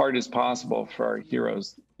hard as possible for our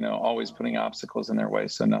heroes, always putting obstacles in their way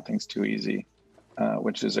so nothing's too easy.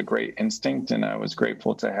 which is a great instinct. And I was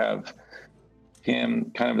grateful to have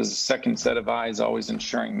him kind of as a second set of eyes, always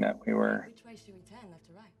ensuring that we were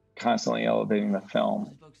constantly elevating the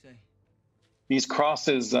film. These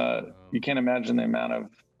crosses, you can't imagine the amount of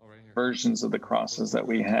versions of the crosses that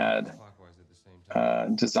we had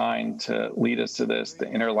designed to lead us to this. The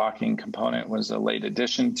interlocking component was a late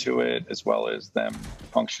addition to it, as well as them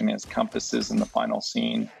functioning as compasses in the final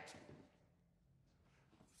scene.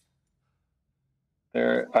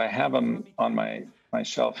 I have them on my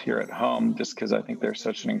shelf here at home just because I think they're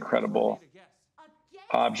such an incredible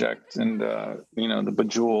object. And, the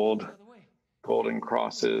bejeweled golden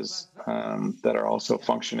crosses that are also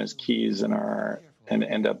function as keys and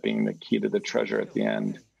end up being the key to the treasure at the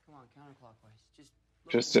end.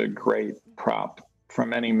 Just a great prop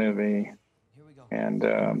from any movie.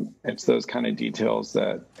 And it's those kind of details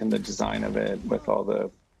that in the design of it, with all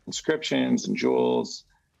the inscriptions and jewels,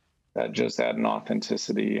 that just add an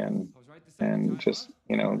authenticity and just,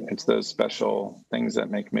 it's those special things that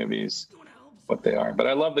make movies what they are. But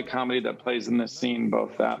I love the comedy that plays in this scene,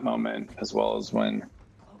 both that moment as well as when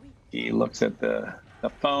he looks at the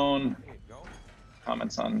phone,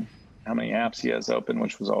 comments on how many apps he has open,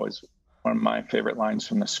 which was always one of my favorite lines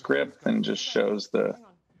from the script, and just shows the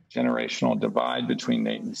generational divide between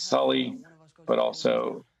Nate and Sully, but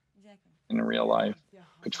also in real life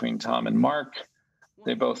between Tom and Mark.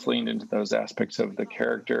 They both leaned into those aspects of the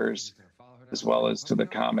characters, as well as to the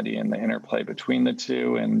comedy and the interplay between the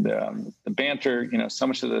two. And the banter, so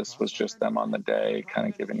much of this was just them on the day, kind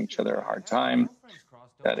of giving each other a hard time,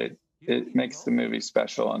 that it makes the movie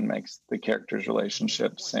special and makes the characters'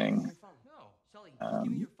 relationship sing.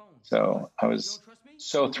 So I was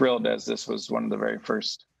so thrilled, as this was one of the very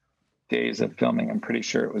first days of filming. I'm pretty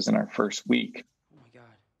sure it was in our first week.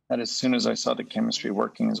 That as soon as I saw the chemistry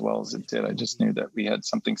working as well as it did, I just knew that we had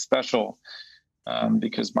something special,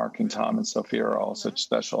 because Mark and Tom and Sophia are all such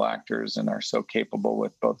special actors and are so capable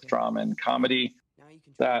with both drama and comedy,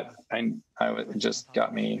 that it just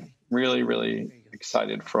got me really, really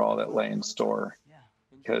excited for all that lay in store,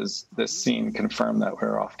 because this scene confirmed that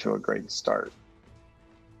we're off to a great start.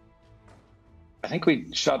 I think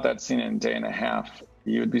we shot that scene in a day and a half.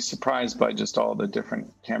 You would be surprised by just all the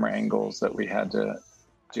different camera angles that we had to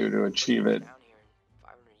do to achieve it.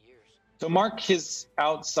 So Mark is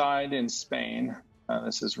outside in Spain.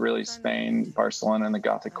 This is really Spain, Barcelona, and the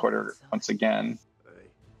Gothic Quarter once again.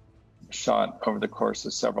 Shot over the course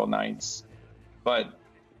of several nights. But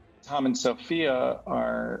Tom and Sophia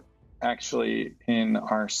are actually in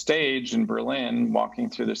our stage in Berlin, walking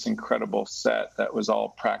through this incredible set that was all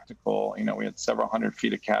practical. We had several hundred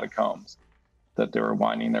feet of catacombs that they were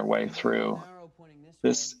winding their way through.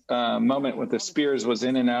 This moment with the spears was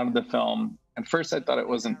in and out of the film. At first, I thought it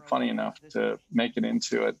wasn't funny enough to make it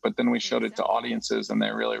into it, but then we showed it to audiences and they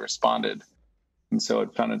really responded. And so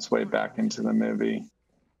it found its way back into the movie.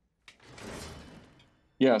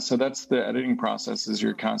 Yeah, so that's the editing process, is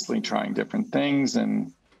you're constantly trying different things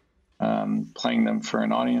and playing them for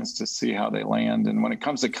an audience to see how they land. And when it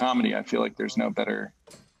comes to comedy, I feel like there's no better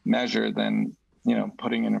measure than,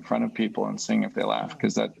 putting it in front of people and seeing if they laugh,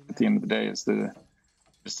 because that, at the end of the day, is the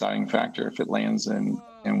deciding factor. If it lands and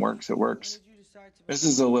works, it works. This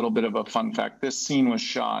is a little bit of a fun fact. This scene was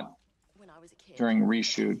shot during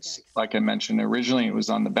reshoots. Like I mentioned, originally it was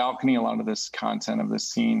on the balcony, a lot of this content of this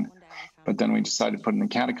scene, but then we decided to put it in the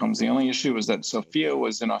catacombs. The only issue was that Sophia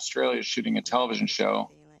was in Australia shooting a television show,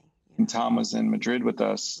 and Tom was in Madrid with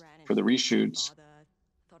us for the reshoots.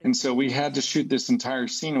 And so we had to shoot this entire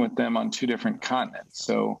scene with them on two different continents.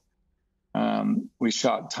 So we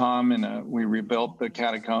shot Tom we rebuilt the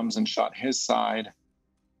catacombs and shot his side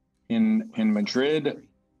in Madrid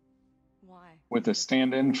with a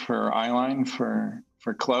stand-in for eyeline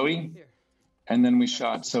for Chloe. And then we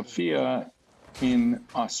shot Sophia in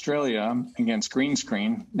Australia against green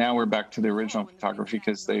screen. Now we're back to the original photography,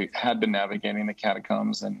 because they had been navigating the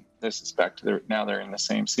catacombs, and this is back to now they're in the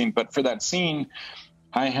same scene. But for that scene,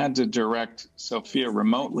 I had to direct Sophia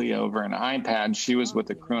remotely over an iPad. She was with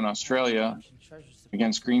the crew in Australia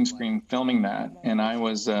against green screen filming that. And I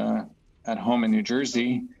was at home in New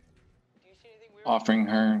Jersey offering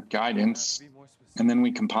her guidance. And then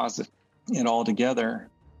we composite it all together.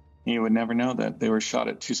 You would never know that they were shot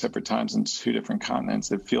at two separate times in two different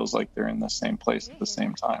continents. It feels like they're in the same place at the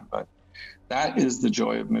same time. But that is the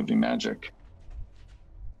joy of movie magic.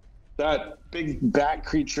 That big bat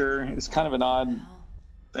creature is kind of an odd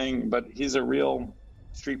thing, but he's a real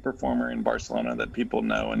street performer in Barcelona that people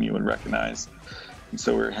know and you would recognize. And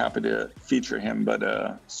so we're happy to feature him,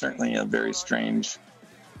 but certainly a very strange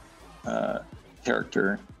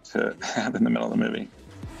character to have in the middle of the movie.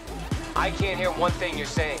 I can't hear one thing you're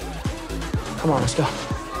saying. Come on, let's go.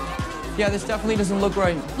 Yeah, this definitely doesn't look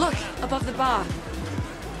right. Look, above the bar.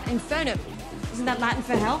 Inferno. Isn't that Latin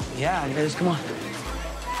for hell? Yeah, it is. Come on.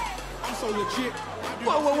 I'm so legit.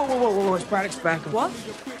 Whoa. Braddock's back. What?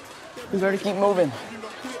 We better keep moving.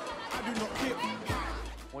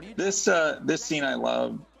 This scene I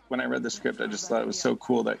love. When I read the script, I just thought it was so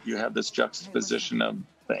cool that you have this juxtaposition of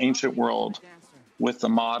the ancient world with the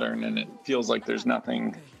modern, and it feels like there's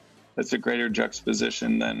nothing that's a greater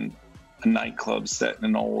juxtaposition than a nightclub set in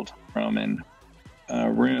an old Roman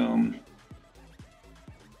room.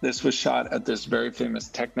 This was shot at this very famous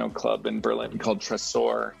techno club in Berlin called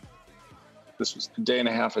Tresor. This was a day and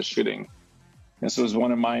a half of shooting. This was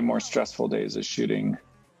one of my more stressful days of shooting.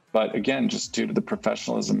 But again, just due to the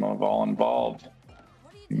professionalism of all involved,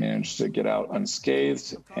 we managed to get out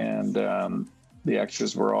unscathed, and the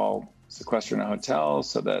extras were all sequestered in a hotel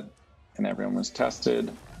and everyone was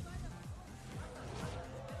tested.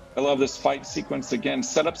 I love this fight sequence. Again,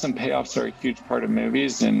 setups and payoffs are a huge part of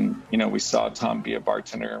movies. And, we saw Tom be a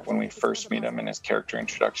bartender when we first meet him in his character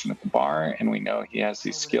introduction at the bar. And we know he has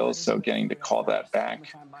these skills. So getting to call that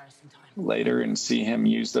back later and see him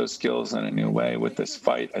use those skills in a new way with this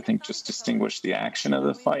fight, I think just distinguish the action of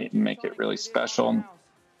the fight and make it really special.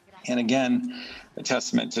 And again, a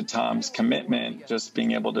testament to Tom's commitment, just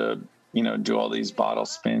being able to, do all these bottle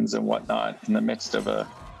spins and whatnot in the midst of a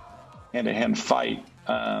hand-to-hand fight.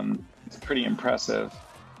 It's pretty impressive.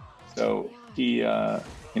 So he,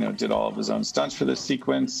 did all of his own stunts for this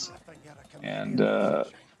sequence. And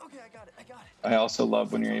I also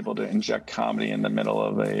love when you're able to inject comedy in the middle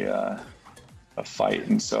of a fight.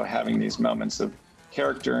 And so having these moments of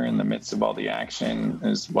character in the midst of all the action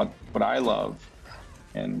is what I love.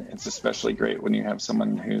 And it's especially great when you have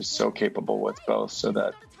someone who's so capable with both, so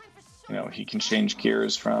that, he can change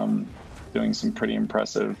gears from doing some pretty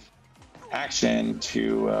impressive action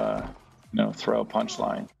to, throw a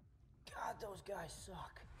punchline. God, those guys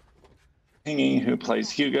suck. Hingy, who plays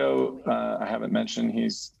Hugo, I haven't mentioned,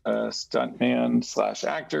 he's a stuntman /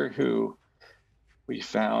 actor who we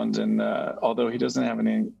found, and although he doesn't have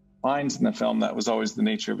any lines in the film, that was always the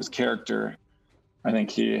nature of his character. I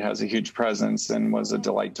think he has a huge presence and was a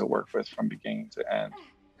delight to work with from beginning to end.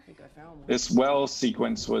 This well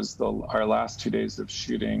sequence was our last 2 days of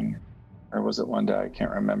shooting, or was it one day? I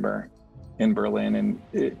can't remember, in Berlin.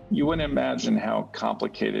 And you wouldn't imagine how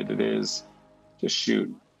complicated it is to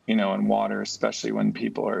shoot, in water, especially when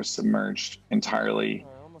people are submerged entirely.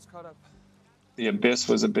 The Abyss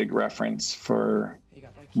was a big reference for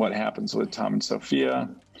what happens with Tom and Sophia.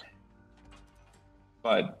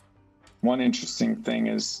 But one interesting thing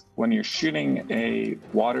is when you're shooting a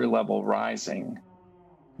water level rising,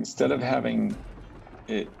 instead of having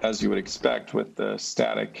it as you would expect with the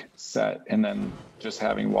static set and then just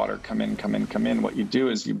having water come in, what you do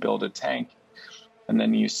is you build a tank and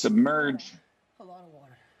then you submerge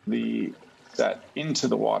the set into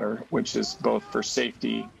the water, which is both for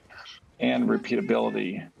safety and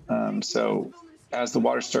repeatability. So as the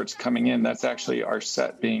water starts coming in, that's actually our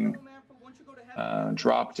set being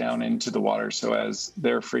dropped down into the water. So as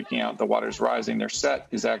they're freaking out, the water's rising, their set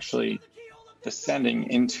is actually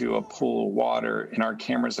descending into a pool of water, and our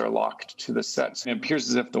cameras are locked to the set. So it appears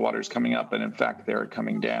as if the water's coming up, and in fact, they're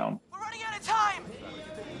coming down. We're running out of time!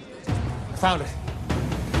 I found it.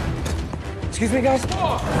 Excuse me, guys?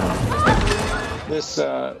 This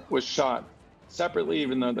was shot separately,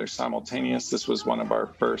 even though they're simultaneous. This was one of our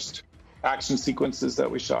first action sequences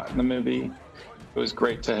that we shot in the movie. It was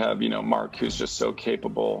great to have, Mark, who's just so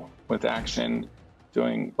capable with action,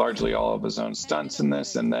 doing largely all of his own stunts in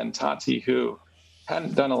this. And then Tati, who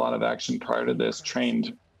hadn't done a lot of action prior to this,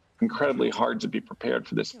 trained incredibly hard to be prepared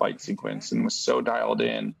for this fight sequence and was so dialed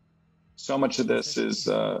in. So much of this is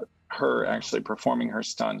her actually performing her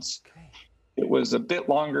stunts. It was a bit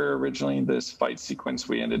longer originally, this fight sequence.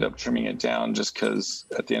 We ended up trimming it down just because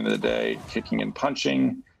at the end of the day, kicking and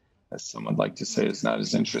punching, as some would like to say, is not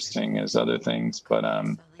as interesting as other things. But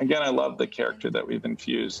again, I love the character that we've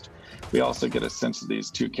infused. We also get a sense of these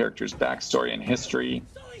two characters' backstory and history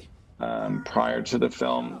prior to the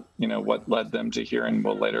film, what led them to here, and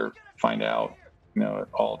we'll later find out, it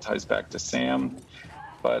all ties back to Sam.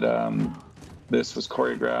 But this was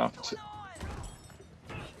choreographed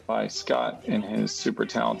by Scott and his super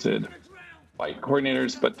talented fight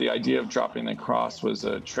coordinators, but the idea of dropping the cross was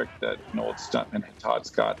a trick that an old stuntman had taught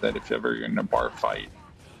Scott, that if ever you're in a bar fight,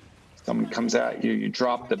 someone comes at you, you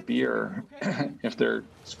drop the beer. If they're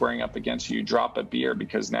squaring up against you, you drop a beer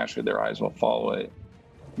because naturally their eyes will follow it,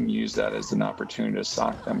 and use that as an opportunity to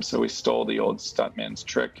sock them. So we stole the old stuntman's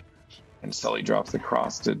trick, and Sully drops the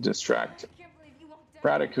cross to distract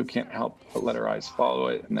Braddock, who can't help but let her eyes follow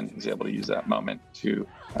it, and then he's able to use that moment to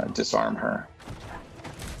disarm her.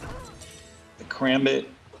 The Karambit,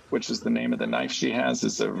 which is the name of the knife she has,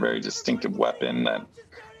 is a very distinctive weapon that,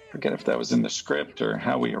 I forget if that was in the script or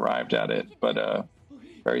how we arrived at it, but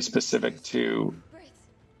very specific to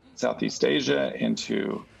Southeast Asia and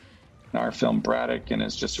to our film Braddock, and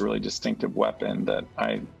is just a really distinctive weapon that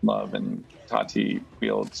I love, and Tati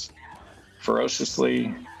wields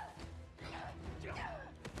ferociously.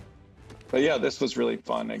 But yeah, this was really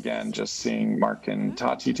fun. Again, just seeing Mark and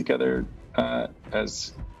Tati together,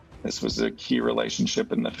 as this was a key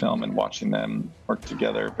relationship in the film, and watching them work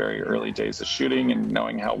together very early days of shooting, and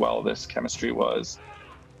knowing how well this chemistry was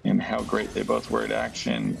and how great they both were at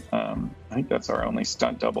action. I think that's our only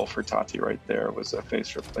stunt double for Tati right there, was a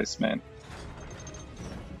face replacement.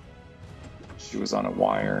 She was on a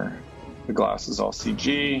wire. The glass is all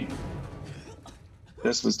CG.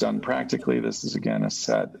 This was done practically. This is, again, a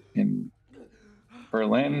set in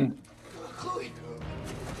Berlin.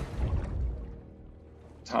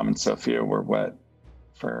 Tom and Sophia were wet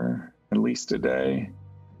for at least a day.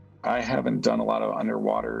 I haven't done a lot of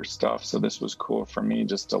underwater stuff, so this was cool for me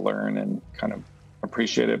just to learn and kind of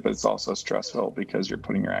appreciate it, but it's also stressful because you're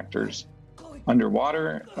putting your actors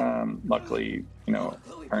underwater. Luckily, you know,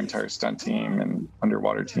 our entire stunt team and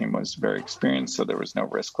underwater team was very experienced, so there was no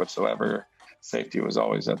risk whatsoever. Safety was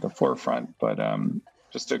always at the forefront, but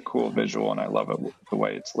just a cool visual, and I love it, the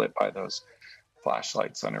way it's lit by those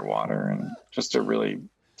flashlights underwater, and just a really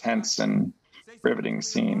tense and riveting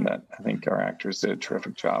scene that I think our actors did a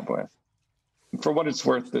terrific job with. And for what it's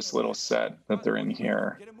worth, this little set that they're in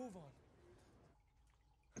here,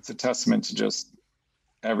 it's a testament to just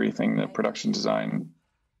everything the production design,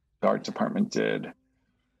 the art department did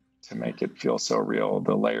to make it feel so real.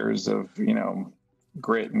 The layers of, you know,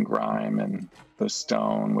 grit and grime, and the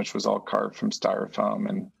stone, which was all carved from styrofoam,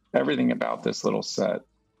 and everything about this little set,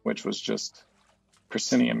 which was just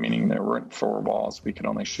proscenium, meaning there weren't four walls. We could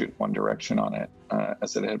only shoot one direction on it,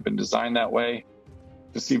 as it had been designed that way.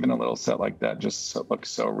 Just even a little set like that just looks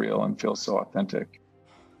so real and feels so authentic.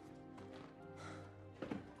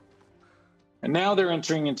 And now they're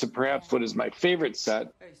entering into perhaps what is my favorite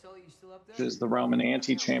set, which is the Roman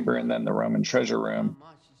antechamber and then the Roman treasure room.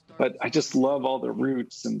 But I just love all the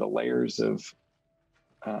roots and the layers of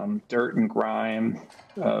dirt and grime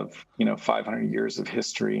of, you know, 500 years of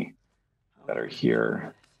history that are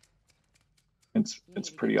here. It's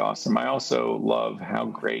pretty awesome. I also love how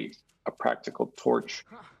great a practical torch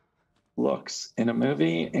looks in a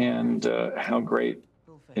movie, and how great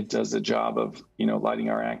it does a job of, you know, lighting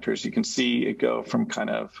our actors. You can see it go from kind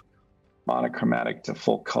of monochromatic to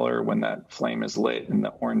full color when that flame is lit, and the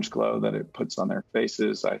orange glow that it puts on their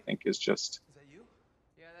faces, I think, is just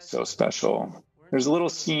so special. There's a little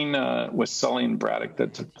scene with Sully and Braddock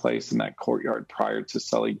that took place in that courtyard prior to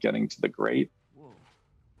Sully getting to the grate.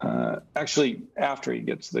 Actually, after he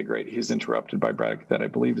gets to the grate, he's interrupted by Braddock, that I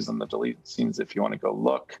believe is in the deleted scenes if you want to go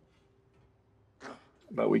look.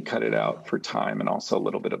 But we cut it out for time and also a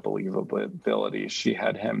little bit of believability. She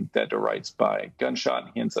had him dead to rights by gunshot,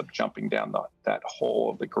 and he ends up jumping down that hole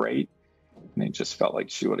of the grate, and it just felt like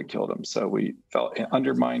she would have killed him. So we felt it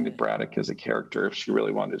undermined Braddock as a character. If she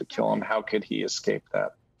really wanted to kill him, how could he escape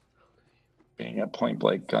that? Being at point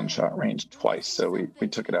blank gunshot range twice. So we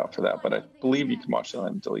took it out for that, but I believe you can watch that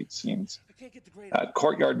in delete scenes.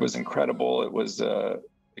 Courtyard was incredible. It was,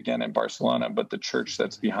 again, in Barcelona, but the church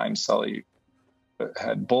that's behind Sully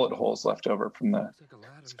had bullet holes left over from the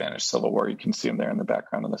Spanish Civil War. You can see them there in the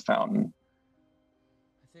background of the fountain.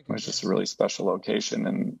 It was just a really special location,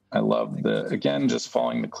 and I love again, just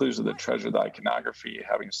following the clues of the treasure, the iconography,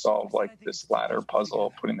 having solved like this ladder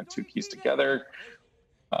puzzle, putting the two keys together.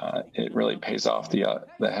 It really pays off the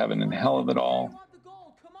heaven and hell of it all.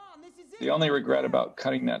 The only regret about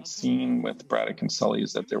cutting that scene with Braddock and Sully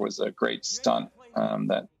is that there was a great stunt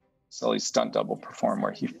that Sully's stunt double performed,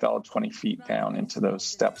 where he fell 20 feet down into those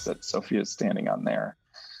steps that Sophia's standing on there,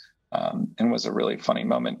 and was a really funny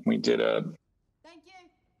moment. We did a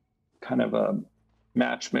kind of a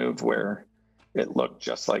match move where it looked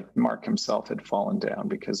just like Mark himself had fallen down,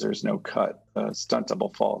 because there's no cut. Stunt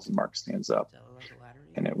double falls and Mark stands up,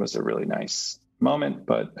 and it was a really nice moment.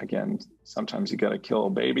 But again, sometimes you got to kill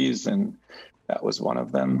babies, and that was one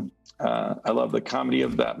of them. I love the comedy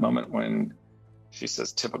of that moment when she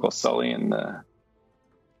says typical Sully, and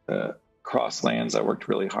the cross lands. I worked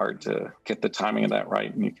really hard to get the timing of that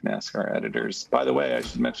right, and you can ask our editors. By the way, I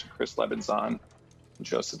should mention Chris Lebenzon,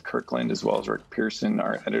 Joseph Kirkland, as well as Rick Pearson,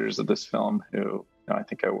 our editors of this film, who, you know, I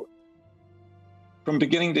think from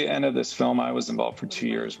beginning to end of this film, I was involved for 2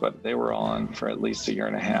 years, but they were on for at least a year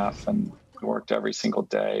and a half. And We worked every single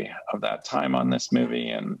day of that time on this movie,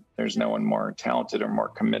 and there's no one more talented or more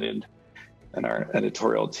committed than our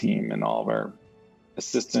editorial team and all of our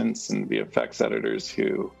assistants and VFX editors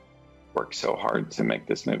who work so hard to make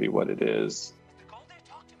this movie what it is.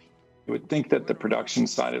 You would think that the production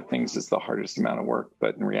side of things is the hardest amount of work,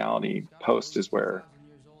 but in reality, post is where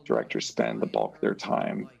directors spend the bulk of their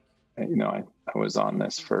time. And, I was on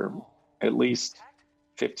this for at least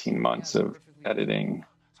 15 months of editing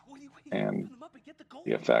and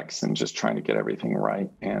the effects and just trying to get everything right.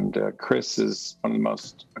 And Chris is one of the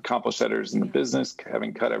most accomplished editors in the business,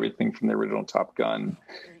 having cut everything from the original Top Gun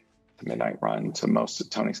to Midnight Run to most of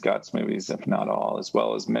Tony Scott's movies, if not all, as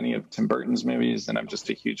well as many of Tim Burton's movies. And I'm just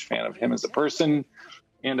a huge fan of him as a person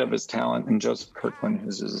and of his talent. And Joseph Kirkland,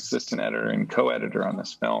 who's his assistant editor and co-editor on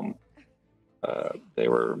this film, they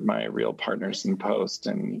were my real partners in post,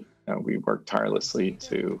 and we worked tirelessly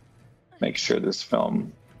to make sure this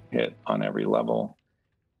film hit on every level.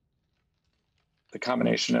 The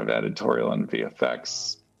combination of editorial and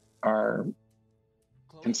VFX are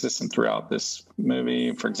consistent throughout this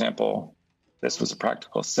movie. For example, this was a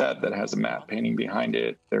practical set that has a matte painting behind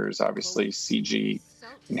it. There's obviously CG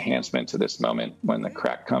enhancement to this moment. When the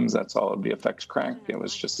crack comes, that's all a VFX crack. It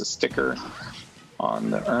was just a sticker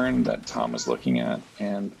on the urn that Tom was looking at,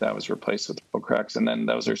 and that was replaced with full cracks. And then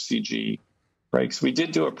those are CG breaks. We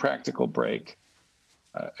did do a practical break.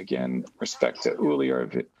 Again, respect to Uli,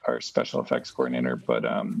 our special effects coordinator, but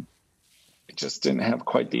it just didn't have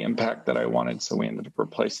quite the impact that I wanted, so we ended up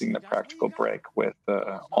replacing the practical break with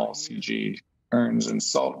all CG urns and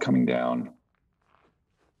salt coming down.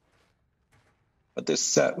 But this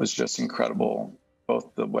set was just incredible,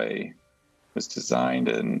 both the way it was designed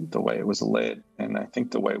and the way it was lit, and I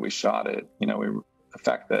think the way we shot it. The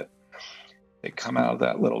fact that they come out of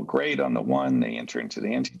that little grate on the one, they enter into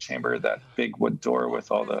the antechamber, that big wood door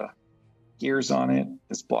with all the gears on it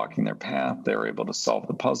is blocking their path. They were able to solve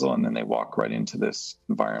the puzzle, and then they walk right into this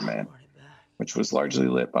environment, which was largely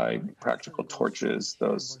lit by practical torches.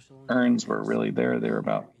 Those urns were really there. They were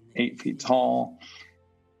about 8 feet tall.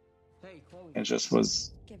 It just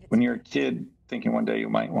was, when you're a kid thinking one day you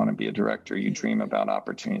might want to be a director, you dream about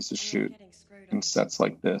opportunities to shoot in sets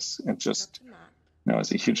like this. It just,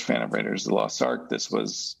 as a huge fan of Raiders of the Lost Ark, this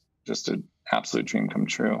was just an absolute dream come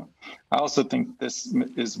true. I also think this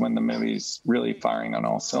is when the movie's really firing on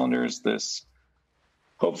all cylinders. This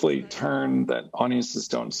hopefully turn that audiences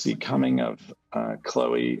don't see coming of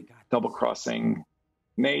Chloe double-crossing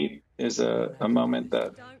Nate is a moment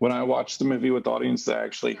that when I watched the movie with the audience, I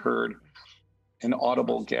actually heard an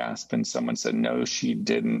audible gasp, and someone said, "No, she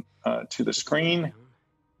didn't," to the screen,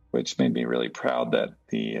 which made me really proud that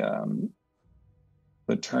the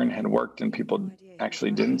turn had worked and people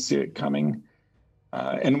actually didn't see it coming.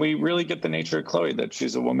 And we really get the nature of Chloe, that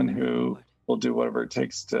she's a woman who will do whatever it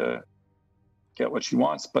takes to get what she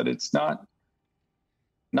wants, but it's not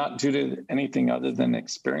due to anything other than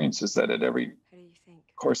experiences that at every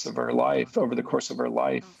course of her life, over the course of her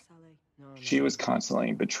life, she was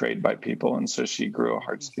constantly betrayed by people. And so she grew a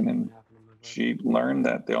hard skin, and she learned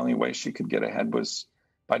that the only way she could get ahead was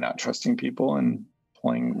by not trusting people and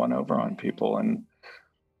pulling one over on people. And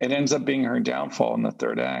it ends up being her downfall in the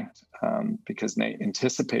third act, because Nate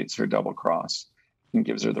anticipates her double cross and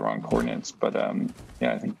gives her the wrong coordinates. But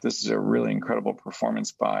I think this is a really incredible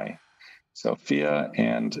performance by Sophia,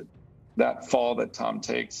 and that fall that Tom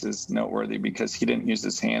takes is noteworthy because he didn't use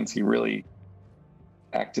his hands. He really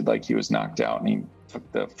acted like he was knocked out, and he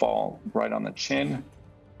took the fall right on the chin,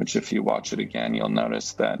 which if you watch it again, you'll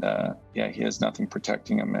notice that, he has nothing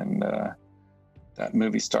protecting him. And that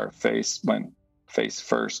movie star face went face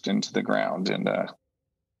first into the ground, and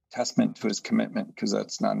testament to his commitment, because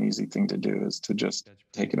that's not an easy thing to do, is to just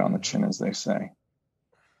take it on the chin, as they say.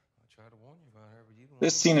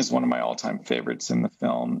 This scene is one of my all-time favorites in the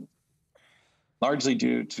film, largely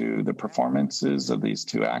due to the performances of these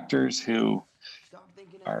two actors who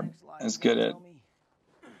are as good at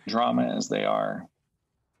drama as they are,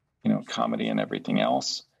 comedy and everything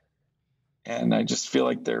else. And I just feel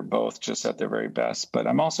like they're both just at their very best. But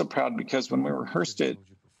I'm also proud because when we rehearsed it,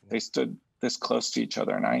 they stood this close to each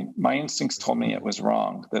other. And my instincts told me it was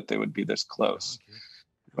wrong that they would be this close.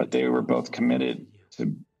 But they were both committed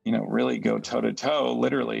to, really go toe-to-toe,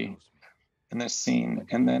 literally, in this scene.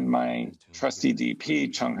 And then my trusty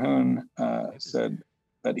DP, Chung Hoon, said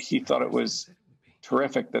that he thought it was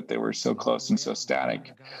terrific that they were so close and so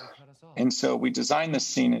static. And so we designed this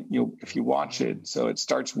scene, if you watch it, so it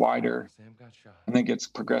starts wider and then gets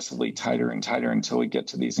progressively tighter and tighter until we get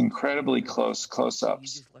to these incredibly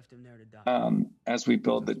close-ups as we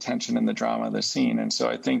build the tension and the drama of the scene. And so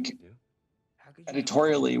I think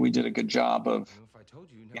editorially, we did a good job of,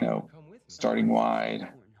 starting wide,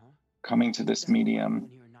 coming to this medium.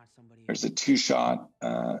 There's a two-shot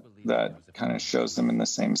that kind of shows them in the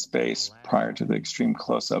same space prior to the extreme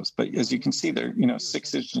close-ups. But as you can see, they're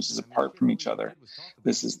 6 inches apart from each other.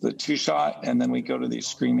 This is the two-shot, and then we go to these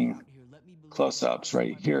screaming close-ups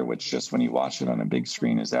right here, which just when you watch it on a big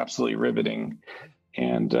screen is absolutely riveting.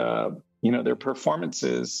 And their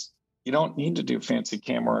performances, you don't need to do fancy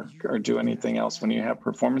camera work or do anything else when you have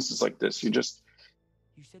performances like this. You just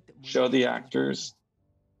show the actors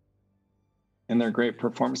and their great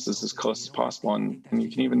performances as close as possible. And you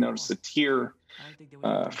can even notice a tear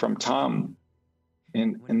from Tom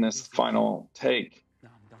in this final take.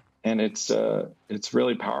 And it's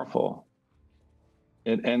really powerful.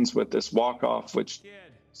 It ends with this walk-off, which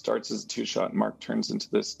starts as a two-shot, and Mark turns into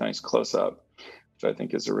this nice close-up, which I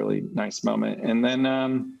think is a really nice moment. And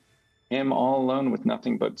then him all alone with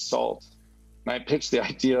nothing but salt. And I pitched the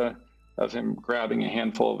idea of him grabbing a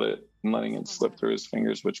handful of it and letting it slip through his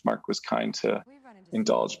fingers, which Mark was kind to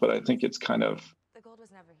indulge. But I think it's kind of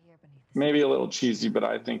maybe a little cheesy, but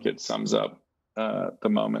I think it sums up the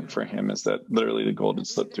moment for him, is that literally the gold had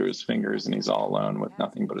slipped through his fingers and he's all alone with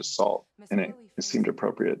nothing but his salt. And it seemed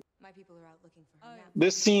appropriate.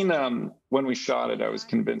 This scene, when we shot it, I was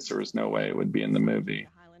convinced there was no way it would be in the movie,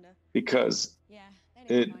 because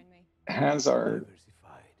it has our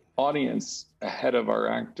audience ahead of our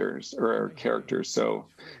actors or our characters. So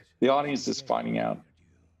the audience is finding out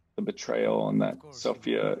the betrayal and that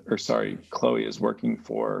Chloe is working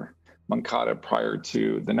for Moncada prior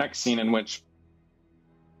to the next scene in which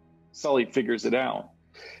Sully figures it out.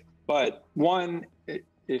 But one,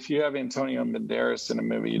 if you have Antonio Banderas in a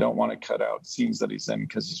movie, you don't want to cut out scenes that he's in,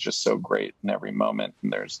 because he's just so great in every moment.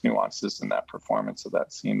 And there's nuances in that performance of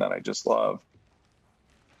that scene that I just love.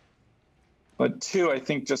 But two, I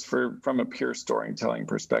think just from a pure storytelling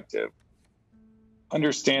perspective,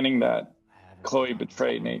 understanding that Chloe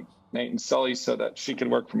betrayed Nate and Sully so that she could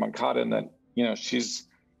work for Moncada, and that, she's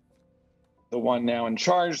the one now in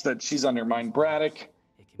charge, that she's undermined Braddock,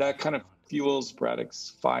 that kind of fuels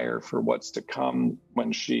Braddock's fire for what's to come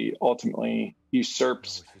when she ultimately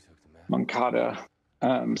usurps Moncada.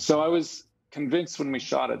 So I was convinced when we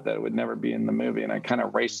shot it that it would never be in the movie, and I kind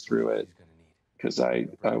of raced through it because I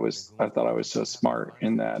thought I was so smart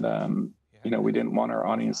in that we didn't want our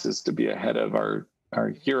audiences to be ahead of our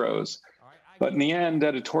heroes. But in the end,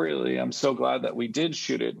 editorially, I'm so glad that we did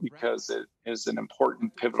shoot it, because it is an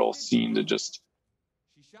important, pivotal scene to just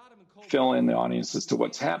fill in the audience as to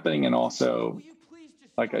what's happening, and also,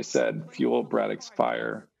 like I said, fuel Braddock's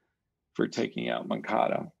fire for taking out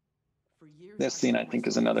Moncada. This scene, I think,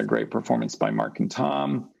 is another great performance by Mark and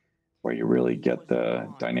Tom, where you really get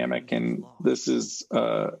the dynamic. And this is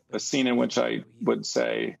a scene in which I would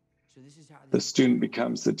say the student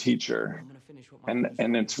becomes the teacher.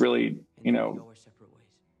 And it's really,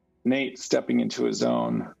 Nate stepping into his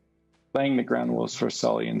own, laying the ground rules for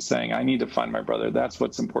Sully and saying, I need to find my brother. That's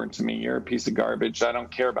what's important to me. You're a piece of garbage. I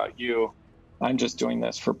don't care about you. I'm just doing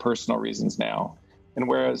this for personal reasons now. And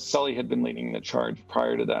whereas Sully had been leading the charge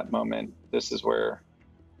prior to that moment, this is where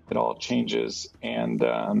it all changes. And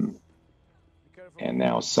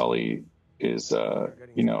now Sully is,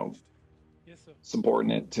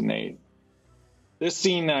 subordinate to Nate. This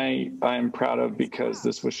scene I'm proud of, because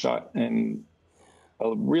this was shot in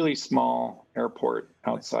a really small airport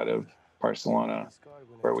outside of Barcelona,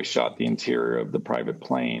 where we shot the interior of the private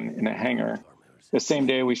plane in a hangar. The same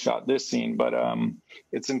day we shot this scene, but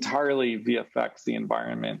it's entirely VFX, the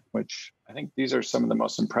environment, which I think these are some of the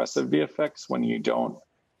most impressive VFX when you don't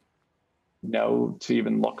know to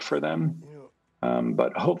even look for them.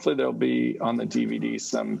 But hopefully there'll be on the DVD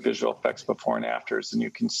some visual effects before and afters, and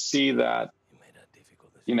you can see that,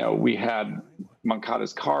 we had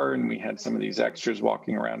Moncada's car and we had some of these extras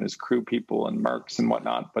walking around as crew people and mercs and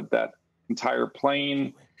whatnot, but that entire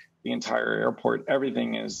plane, the entire airport,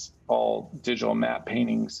 everything is all digital matte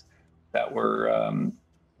paintings that were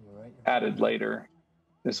added later.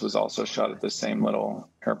 This was also shot at the same little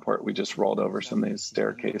airport. We just rolled over some of these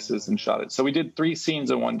staircases and shot it. So we did 3 scenes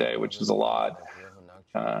in one day, which is a lot.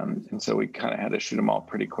 And so we kind of had to shoot them all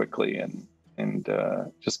pretty quickly and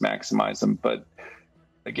just maximize them. But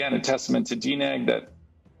again, a testament to DNEG that,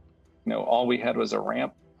 all we had was a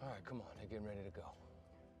ramp. All right, come on, they're getting ready to go.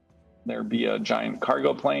 There'd be a giant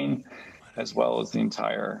cargo plane, as well as the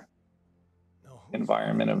entire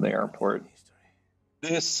environment of the airport.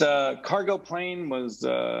 This cargo plane was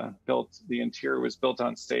built, the interior was built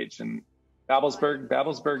on stage in Babelsberg.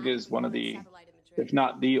 Babelsberg is one of the, if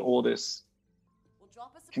not the oldest,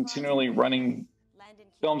 continually running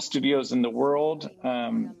film studios in the world.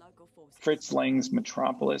 Fritz Lang's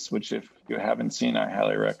Metropolis, which if you haven't seen, I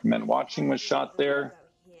highly recommend watching, was shot there.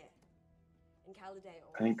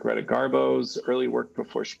 I think Greta Garbo's early work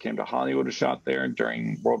before she came to Hollywood was shot there.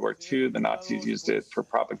 During World War II, the Nazis used it for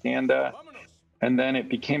propaganda. And then it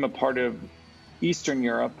became a part of Eastern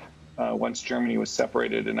Europe once Germany was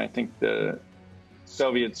separated. And I think the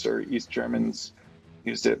Soviets or East Germans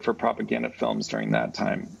used it for propaganda films during that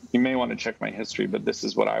time. You may want to check my history, but this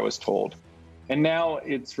is what I was told. And now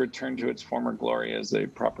it's returned to its former glory as a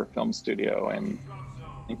proper film studio. And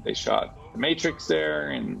I think they shot The Matrix there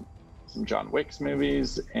and some John Wick's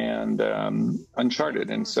movies and Uncharted.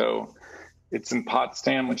 And so it's in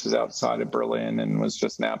Potsdam, which is outside of Berlin, and was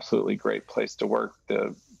just an absolutely great place to work.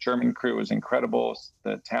 The German crew was incredible.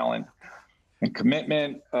 The talent and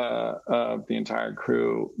commitment of the entire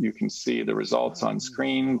crew. You can see the results on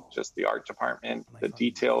screen, just the art department, the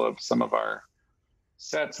detail of some of our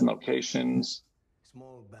sets and locations.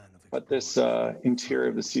 But this interior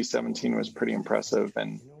of the C-17 was pretty impressive.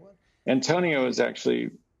 And Antonio is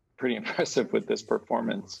actually pretty impressive with this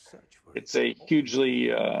performance. It's a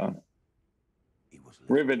hugely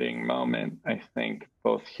riveting moment, I think,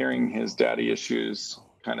 both hearing his daddy issues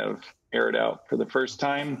kind of aired out for the first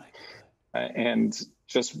time, and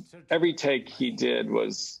just every take he did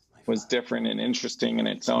was different and interesting in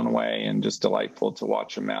its own way, and just delightful to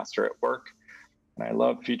watch a master at work. And I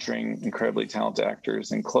love featuring incredibly talented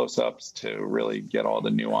actors and close-ups to really get all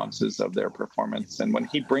the nuances of their performance. And when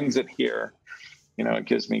he brings it here, you know, it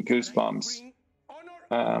gives me goosebumps.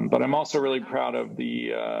 But I'm also really proud of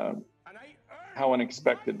the how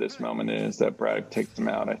unexpected this moment is that Braddock takes him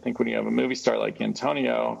out. I think when you have a movie star like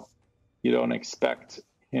Antonio, you don't expect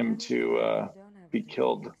him to be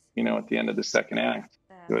killed, you know, at the end of the second act.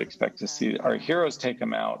 You would expect to see our heroes take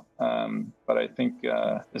him out. But I think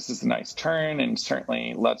this is a nice turn and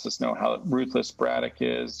certainly lets us know how ruthless Braddock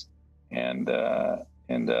is. And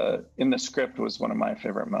in the script was one of my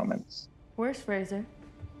favorite moments. Where's Fraser?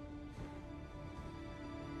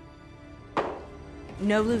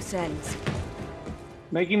 No loose ends.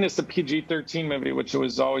 Making this a PG-13 movie, which it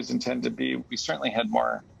was always intended to be, we certainly had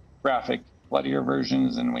more graphic, bloodier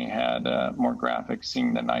versions, and we had more graphic,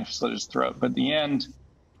 seeing the knife slit his throat. But at the end,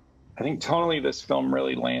 I think tonally this film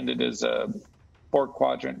really landed as a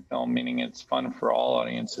 4-quadrant film, meaning it's fun for all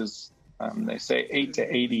audiences. They say 8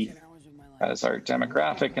 to 80 as our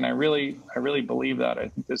demographic, and I really believe that. I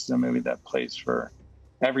think this is a movie that plays for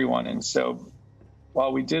everyone. And so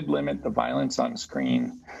while we did limit the violence on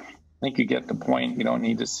screen, I think you get the point. You don't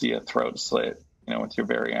need to see a throat slit, you know, with your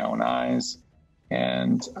very own eyes.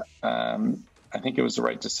 And I think it was the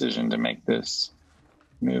right decision to make this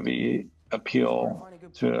movie appeal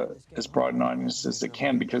to as broad an audience as it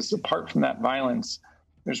can, because apart from that violence,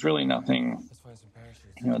 there's really nothing,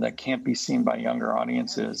 you know, that can't be seen by younger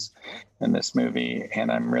audiences in this movie.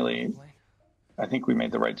 And I think we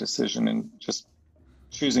made the right decision in just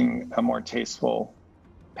choosing a more tasteful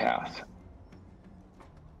path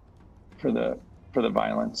for the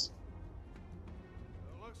violence.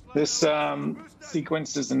 This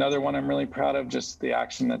sequence is another one I'm really proud of, just the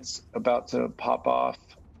action that's about to pop off.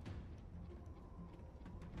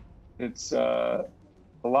 It's a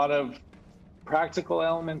lot of practical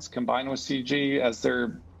elements combined with CG as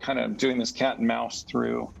they're kind of doing this cat and mouse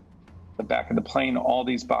through the back of the plane. All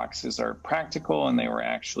these boxes are practical and they were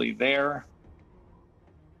actually there.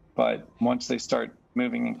 But once they start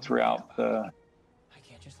moving throughout the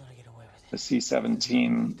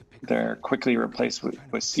C-17, they're quickly replaced with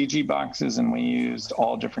CG boxes, and we used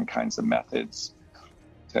all different kinds of methods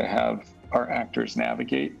to have our actors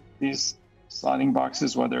navigate these sliding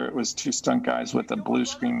boxes, whether it was 2 stunt guys with a blue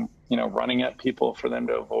screen, you know, running at people for them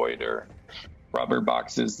to avoid, or rubber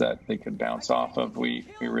boxes that they could bounce off of. We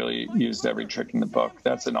really used every trick in the book.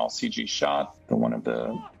 That's an all CG shot, the one of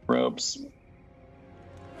the ropes.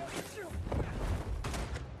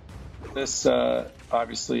 This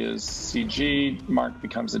obviously is CG. Mark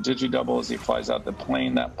becomes a digi-double as he flies out the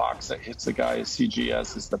plane. That box that hits the guy is CG,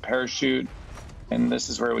 as is the parachute. And this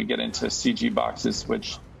is where we get into CG boxes,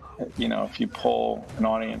 which, you know, if you poll an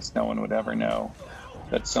audience, no one would ever know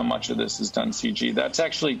that so much of this is done CG. That's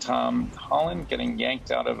actually Tom Holland getting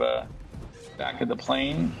yanked out of a back of the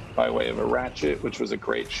plane by way of a ratchet, which was a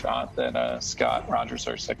great shot that Scott Rogers,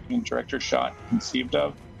 our second director, conceived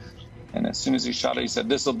of. And as soon as he shot it, he said,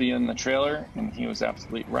 "This will be in the trailer." And he was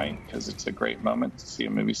absolutely right, because it's a great moment to see a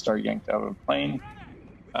movie star yanked out of a plane.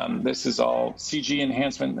 This is all CG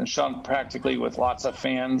enhancement and shot practically with lots of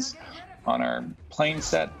fans on our plane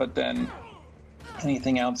set, but then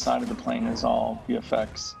anything outside of the plane is all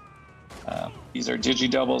VFX. These are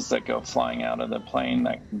digi-doubles that go flying out of the plane.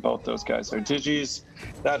 Both those guys are digis.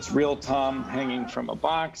 That's real Tom hanging from a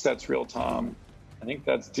box. That's real Tom. I think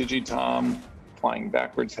that's Digi-Tom flying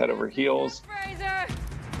backwards head over heels. Fraser,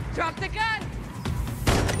 drop the gun.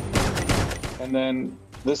 And then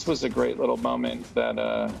this was a great little moment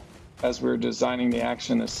that as we were designing the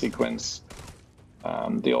action in this sequence,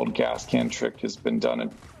 the old gas can trick has been done a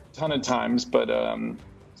ton of times, but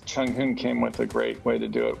Chung-Hoon came with a great way to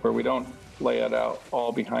do it where we don't lay it out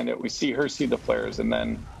all behind it. We see her see the flares, and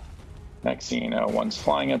then next thing you know, one's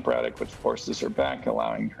flying at Braddock, which forces her back,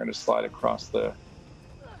 allowing her to slide across the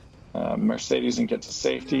Mercedes and get to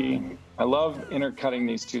safety. I love intercutting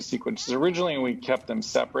these two sequences. Originally, we kept them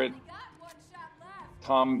separate.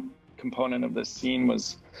 Tom component of this scene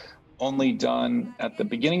was only done at the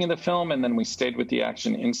beginning of the film, and then we stayed with the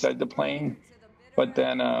action inside the plane. But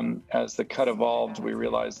then as the cut evolved, we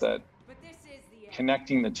realized that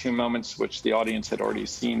connecting the two moments which the audience had already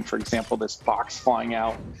seen, for example, this box flying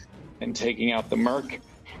out and taking out the Merc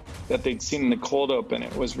that they'd seen in the cold open,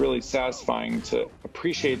 it was really satisfying to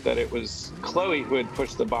appreciate that it was Chloe who had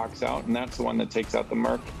pushed the box out, and that's the one that takes out the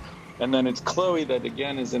Merc. And then it's Chloe that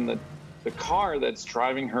again is in the car that's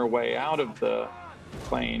driving her way out of the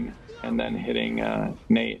plane and then hitting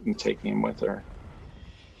Nate and taking him with her.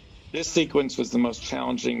 This sequence was the most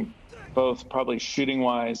challenging, both probably shooting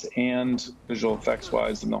wise and visual effects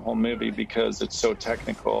wise in the whole movie, because it's so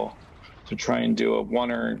technical to try and do a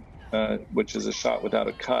oneer, which is a shot without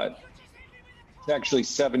a cut. It's actually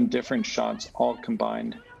 7 different shots all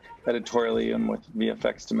combined editorially and with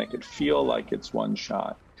VFX to make it feel like it's one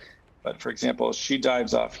shot. But for example, she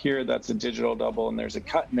dives off here, that's a digital double, and there's a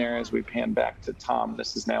cut in there as we pan back to Tom.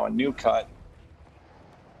 This is now a new cut.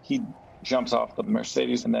 He jumps off the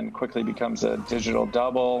Mercedes and then quickly becomes a digital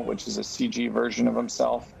double, which is a CG version of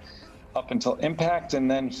himself up until impact. And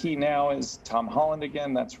then he now is Tom Holland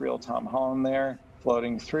again. That's real Tom Holland there,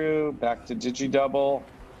 floating through, back to digi-double.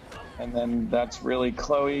 And then that's really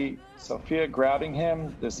Chloe Sophia grabbing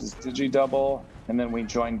him. This is digi-double. And then we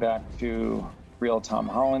join back to real Tom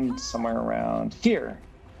Holland somewhere around here,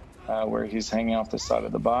 where he's hanging off the side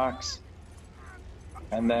of the box.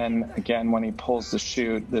 And then again, when he pulls the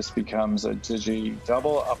chute, this becomes a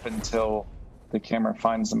digi-double up until the camera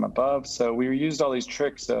finds him above. So we used all these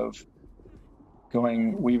tricks of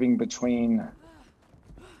weaving between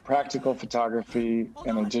practical photography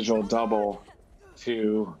and a digital double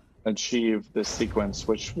to achieve this sequence,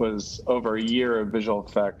 which was over a year of visual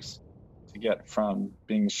effects to get from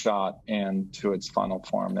being shot and to its final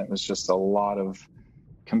form. It was just a lot of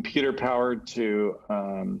computer power to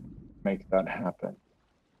make that happen.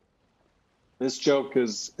 This joke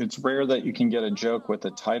it's rare that you can get a joke with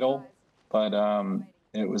a title, but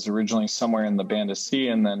it was originally somewhere in the band of C,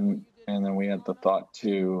 and then we had the thought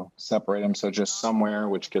to separate them. So just somewhere,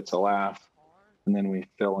 which gets a laugh, and then we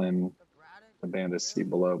fill in the band of C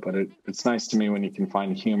below. But it's nice to me when you can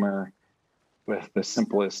find humor with the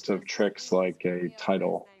simplest of tricks like a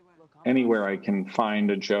title. Anywhere I can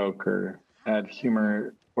find a joke or add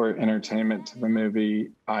humor or entertainment to the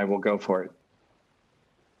movie, I will go for it.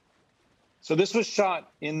 So this was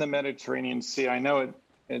shot in the Mediterranean Sea. I know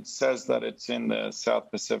it says that it's in the South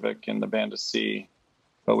Pacific in the Band of Sea,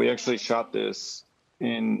 but we actually shot this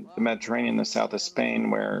in the Mediterranean, the south of Spain,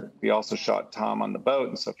 where we also shot Tom on the boat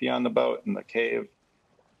and Sophia on the boat in the cave.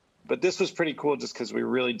 But this was pretty cool just because we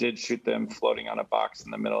really did shoot them floating on a box in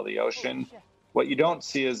the middle of the ocean. What you don't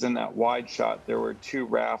see is in that wide shot, there were 2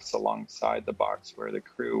 rafts alongside the box where the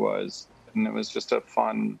crew was. And it was just a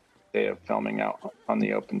fun day of filming out on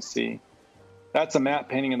the open sea. That's a matte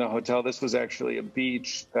painting of the hotel. This was actually a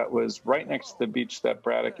beach that was right next to the beach that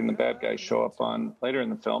Braddock and the bad guys show up on later in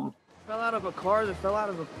the film. Fell out of a car that fell out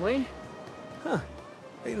of a plane? Huh.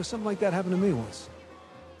 Hey, something like that happened to me once.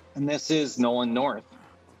 And this is Nolan North,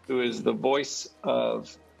 who is the voice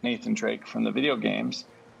of Nathan Drake from the video games.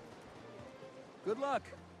 Good luck.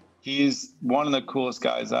 He's one of the coolest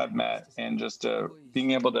guys I've met, and just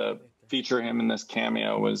being able to feature him in this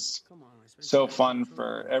cameo was so fun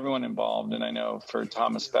for everyone involved, and I know for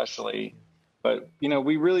Tom especially. But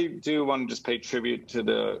we really do want to just pay tribute to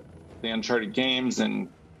the Uncharted games, and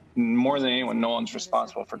more than anyone, Nolan's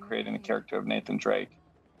responsible for creating the character of Nathan Drake,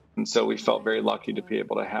 and so we felt very lucky to be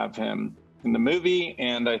able to have him in the movie.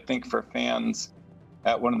 And I think for fans,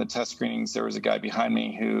 at one of the test screenings, there was a guy behind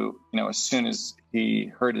me who, as soon as he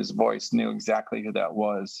heard his voice, knew exactly who that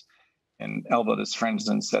was, and elbowed his friends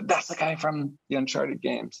and said, "That's the guy from the Uncharted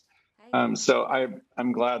games." So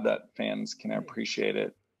I'm glad that fans can appreciate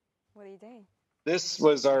it. What are you doing? This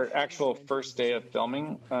was our actual first day of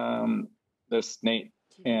filming. This Nate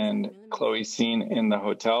and Chloe's scene in the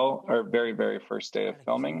hotel, our very, very first day of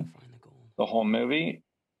filming the whole movie.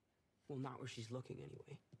 Well, not where she's looking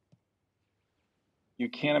anyway. You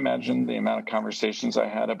can't imagine the amount of conversations I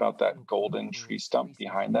had about that golden tree stump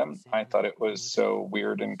behind them. I thought it was so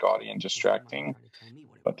weird and gaudy and distracting,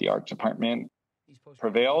 but the art department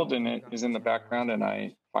prevailed and it is in the background, and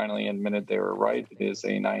I finally admitted they were right. It is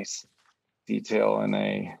a nice detail and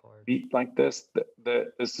a beat like this.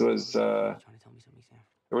 This was there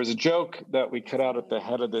was a joke that we cut out at the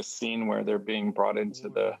head of this scene where they're being brought into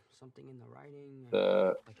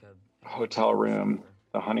the hotel room,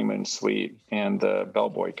 the honeymoon suite, and the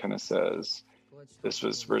bellboy kind of says, "This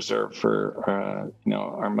was reserved for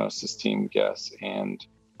our most esteemed guests and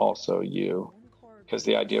also you," because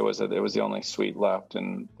the idea was that it was the only suite left,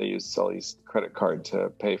 and they used Sully's credit card to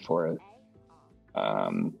pay for it.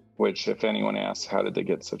 Which, if anyone asks, how did they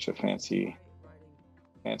get such a fancy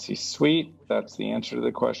suite? That's the answer to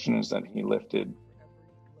the question, is that he lifted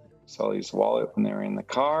Sully's wallet when they were in the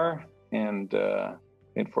car and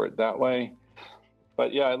paid for it that way.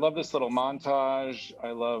 But yeah, I love this little montage.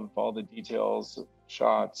 I love all the details,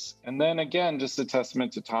 shots. And then again, just a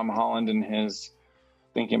testament to Tom Holland and his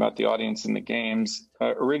thinking about the audience in the games.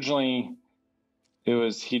 Originally, it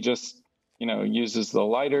was he just uses the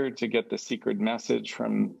lighter to get the secret message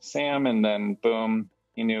from Sam, and then boom,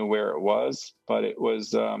 he knew where it was. But it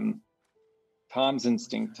was Tom's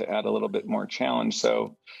instinct to add a little bit more challenge.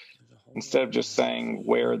 So instead of just saying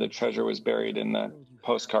where the treasure was buried in the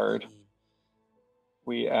postcard,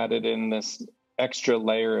 we added in this extra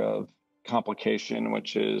layer of complication,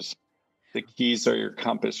 which is the keys are your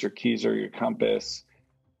compass, your keys are your compass.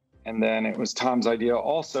 And then it was Tom's idea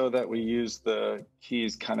also that we use the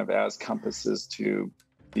keys kind of as compasses to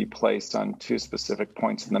be placed on two specific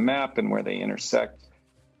points in the map, and where they intersect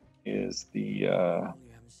is the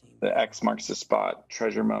X marks the spot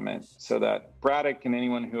treasure moment, so that Braddock and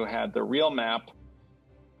anyone who had the real map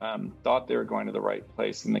thought they were going to the right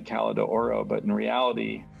place in the Cala de Oro, but in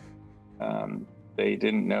reality, they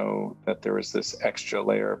didn't know that there was this extra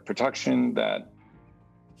layer of protection that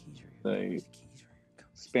the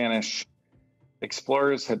Spanish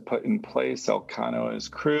explorers had put in place, Elcano's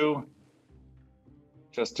crew,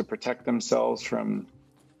 just to protect themselves from,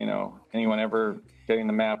 anyone ever getting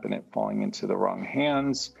the map and it falling into the wrong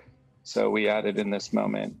hands. So we added in this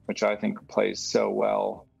moment, which I think plays so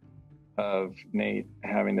well, of Nate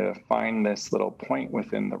having to find this little point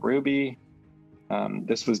within the ruby.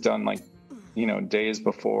 This was done days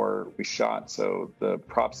before we shot, so the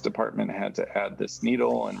props department had to add this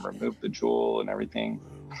needle and remove the jewel and everything,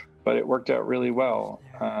 but it worked out really well.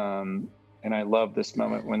 And I love this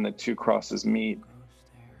moment when the two crosses meet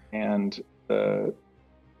and the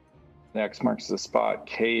X marks the spot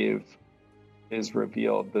cave is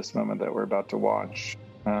revealed, this moment that we're about to watch.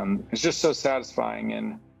 It's just so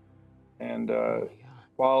satisfying, and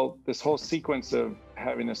while this whole sequence of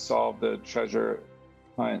having to solve the treasure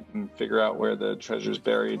hunt and figure out where the treasure's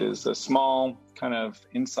buried is a small kind of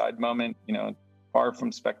inside moment, far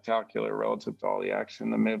from spectacular relative to all the action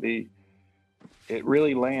in the movie, it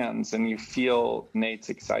really lands, and you feel Nate's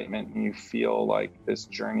excitement, and you feel like this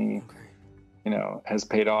journey, has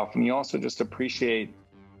paid off. And you also just appreciate,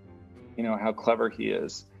 how clever he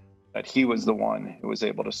is, that he was the one who was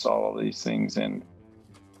able to solve all these things. And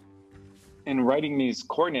in writing these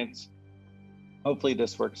coordinates, hopefully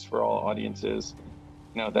this works for all audiences.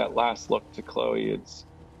 That last look to Chloe,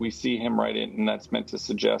 we see him write it, and that's meant to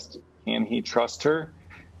suggest, can he trust her?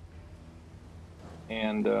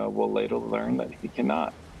 And we'll later learn that he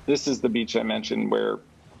cannot. This is the beach I mentioned where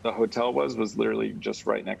the hotel was literally just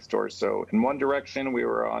right next door. So in one direction, we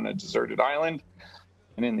were on a deserted island,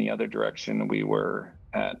 and in the other direction, we were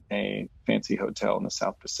at a fancy hotel in the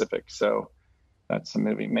South Pacific. So that's a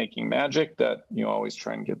movie making magic, that you always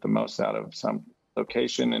try and get the most out of some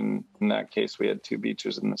location. And in that case, we had two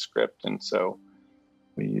beaches in the script, and so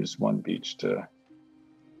we used one beach to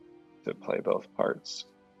play both parts.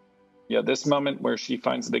 Yeah, this moment where she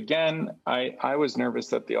finds it again, I was nervous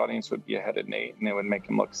that the audience would be ahead of Nate and it would make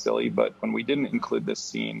him look silly. But when we didn't include this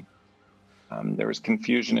scene, there was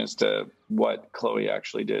confusion as to what Chloe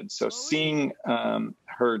actually did. So seeing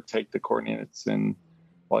her take the coordinates, and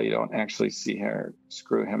while you don't actually see her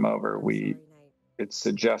screw him over, it's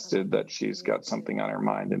suggested that she's got something on her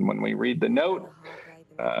mind. And when we read the note,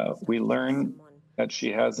 we learn that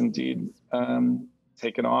she has indeed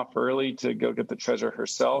taken off early to go get the treasure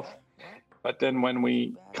herself. But then when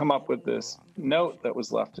we come up with this note that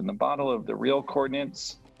was left in the bottle of the real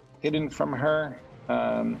coordinates hidden from her,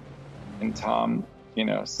 and Tom,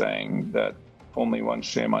 saying that only one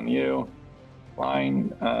shame on you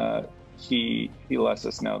line, he lets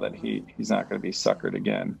us know that he's not going to be suckered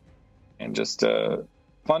again. And just a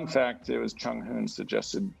fun fact, it was Chung Hoon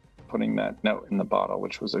suggested putting that note in the bottle,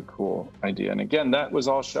 which was a cool idea. And again, that was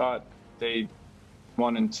all shot day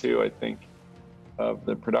 1 and 2, I think, of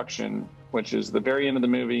the production, which is the very end of the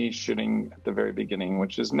movie, shooting at the very beginning,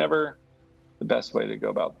 which is never the best way to go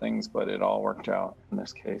about things, but it all worked out in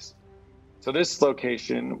this case. So this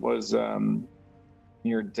location was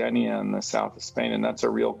near Denia in the south of Spain, and that's a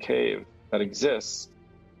real cave that exists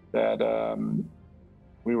that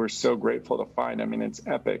we were so grateful to find. I mean, it's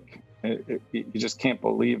epic. You just can't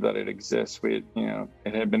believe that it exists. It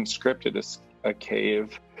had been scripted as a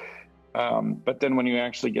cave, but then when you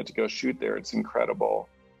actually get to go shoot there, it's incredible.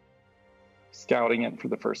 Scouting it for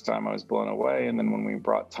the first time, I was blown away. And then when we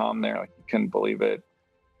brought Tom there, like, you couldn't believe it.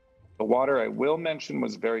 The water, I will mention,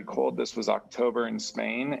 was very cold. This was October in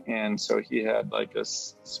Spain, and so he had like a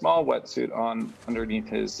small wetsuit on underneath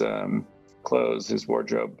his clothes, his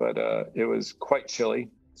wardrobe, but it was quite chilly.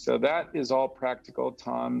 So that is all practical.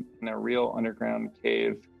 Tom in a real underground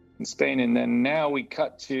cave in Spain. And then now we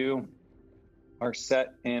cut to our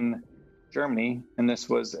set in Germany, and this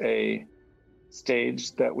was a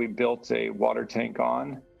stage that we built a water tank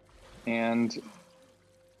on, and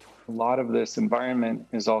a lot of this environment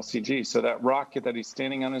is all CG. So that rocket that he's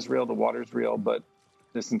standing on is real, the water's real, but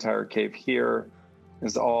this entire cave here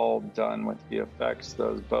is all done with the effects.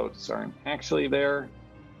 Those boats aren't actually there.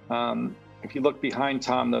 If you look behind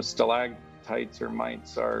Tom, those stalactites or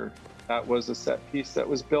mites that was a set piece that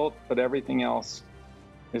was built, but everything else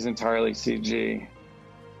is entirely CG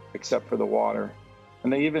except for the water.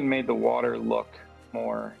 And they even made the water look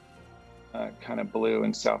more kind of blue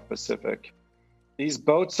and South Pacific. These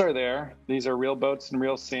boats are there. These are real boats and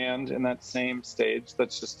real sand in that same stage.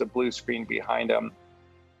 That's just a blue screen behind them.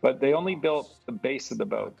 But they only built the base of the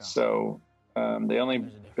boat. So they only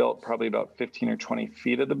built probably about 15 or 20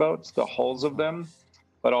 feet of the boats, the hulls of them.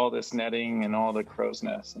 But all this netting and all the crow's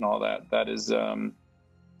nest and all that is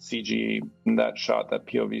CG. And that shot, that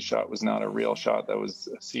POV shot, was not a real shot. That was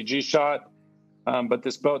a CG shot. But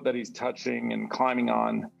this boat that he's touching and climbing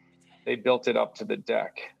on, they built it up to the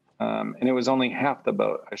deck. And it was only half the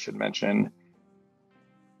boat, I should mention.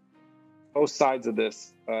 Both sides of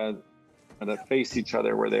this that face each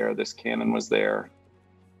other were there. This cannon was there.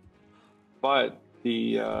 But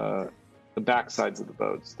the back sides of the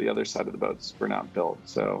boats, the other side of the boats, were not built.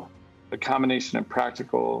 So the combination of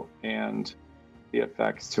practical and the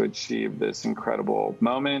effects to achieve this incredible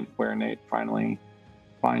moment where Nate finally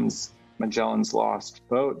finds Magellan's lost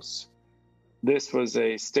boats. This was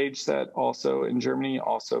a stage set also in Germany,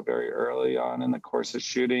 also very early on in the course of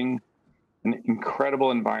shooting. An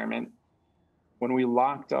incredible environment. When we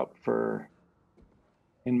locked up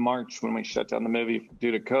in March, when we shut down the movie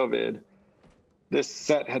due to COVID, this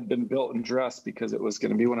set had been built and dressed because it was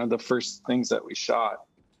going to be one of the first things that we shot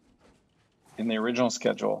in the original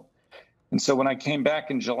schedule. And so when I came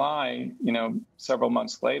back in July, several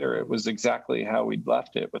months later, it was exactly how we'd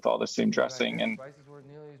left it, with all the same dressing. And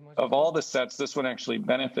of all the sets, this one actually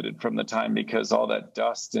benefited from the time, because all that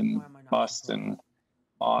dust and must and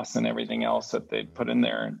moss and everything else that they'd put in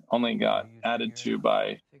there only got added to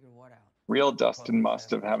by real dust and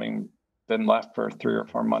must of having been left for 3 or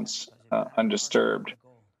 4 months undisturbed.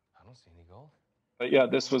 But yeah,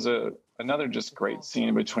 this was another just great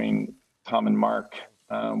scene between Tom and Mark,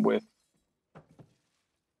 with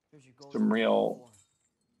some real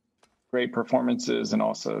great performances and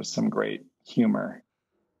also some great humor.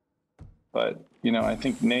 But, I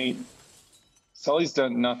think Sully's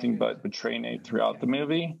done nothing but betray Nate throughout the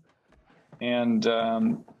movie. And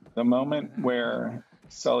the moment where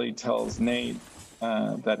Sully tells Nate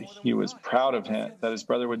that he was proud of him, that his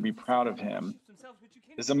brother would be proud of him,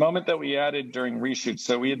 is a moment that we added during reshoot.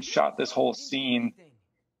 So we had shot this whole scene,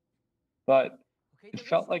 but it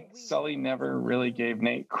felt like Sully never really gave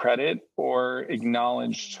Nate credit or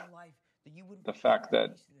acknowledged the fact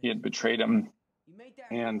that he had betrayed him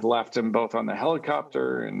and left him both on the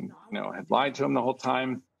helicopter and, had lied to him the whole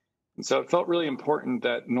time. And so it felt really important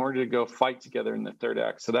that in order to go fight together in the third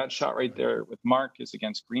act. So that shot right there with Mark is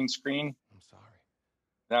against green screen.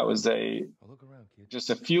 That was just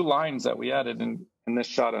a few lines that we added. And this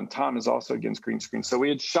shot on Tom is also against green screen. So we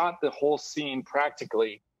had shot the whole scene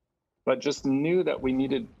practically, but just knew that we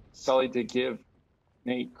needed Sully to give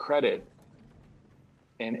Nate credit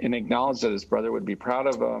and acknowledge that his brother would be proud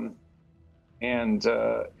of him. And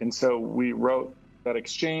so we wrote that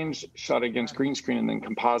exchange, shot against green screen, and then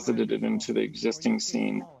composited it into the existing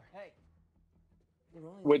scene,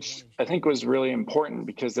 which I think was really important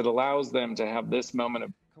because it allows them to have this moment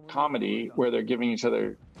of comedy where they're giving each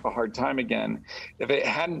other a hard time again. If it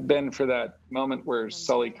hadn't been for that moment where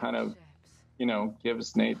Sully kind of,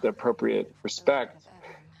 gives Nate the appropriate respect,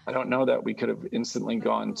 I don't know that we could have instantly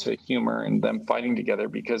gone to humor and them fighting together,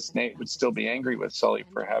 because Nate would still be angry with Sully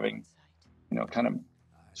for having, kind of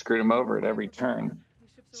screwed him over at every turn.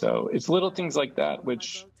 So it's little things like that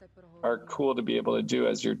which are cool to be able to do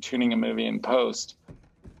as you're tuning a movie in post.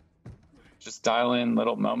 Just dial in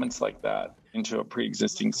little moments like that into a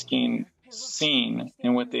pre-existing scene.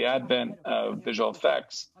 And with the advent of visual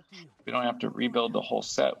effects, we don't have to rebuild the whole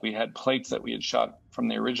set. We had plates that we had shot from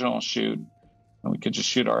the original shoot, and we could just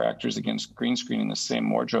shoot our actors against green screen in the same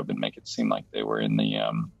wardrobe and make it seem like they were in the,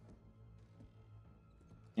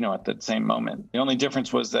 at that same moment. The only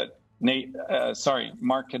difference was that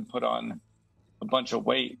Mark had put on a bunch of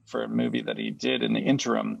weight for a movie that he did in the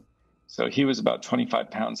interim. So he was about 25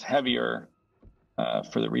 pounds heavier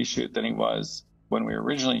for the reshoot than he was when we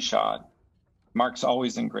originally shot. Mark's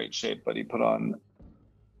always in great shape, but he put on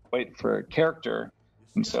weight for a character.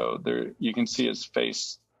 And so there, you can see his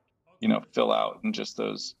face, fill out in just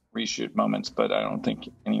those reshoot moments. But I don't think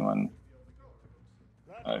anyone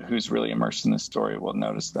who's really immersed in this story will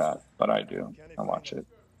notice that. But I do. I watch it.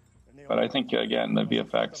 But I think, again, the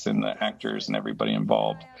VFX and the actors and everybody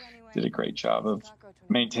involved did a great job of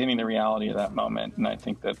maintaining the reality of that moment. And I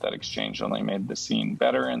think that exchange only made the scene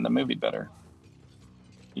better and the movie better.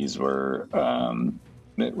 These were,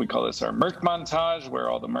 we call this our Merc montage, where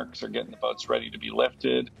all the Mercs are getting the boats ready to be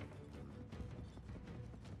lifted.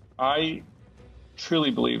 I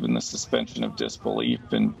truly believe in the suspension of disbelief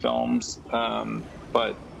in films,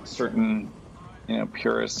 but certain,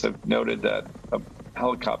 purists have noted that a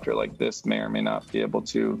helicopter like this may or may not be able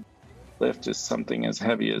to lift just something as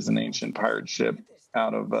heavy as an ancient pirate ship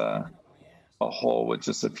out of a hole with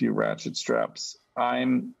just a few ratchet straps.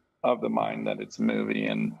 I'm of the mind that it's a movie,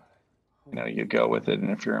 and you go with it,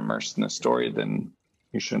 and if you're immersed in the story, then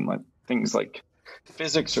you shouldn't let things like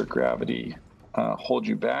physics or gravity hold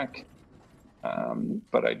you back.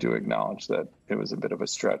 But I do acknowledge that it was a bit of a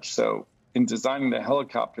stretch. So in designing the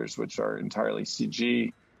helicopters, which are entirely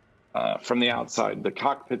CG, from the outside, the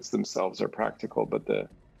cockpits themselves are practical, but the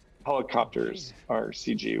helicopters are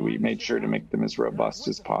CG. We made sure to make them as robust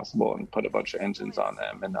as possible and put a bunch of engines on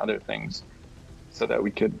them and other things so that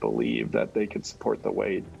we could believe that they could support the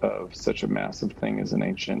weight of such a massive thing as an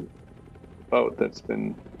ancient boat that's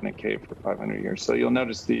been in a cave for 500 years. So you'll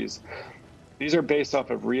notice these are based off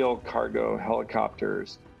of real cargo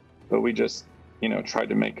helicopters, but we just, tried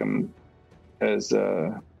to make them as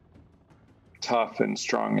tough and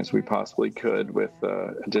strong as we possibly could with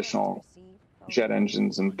additional jet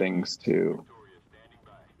engines and things to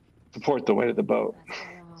support the weight of the boat.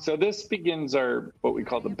 So this begins what we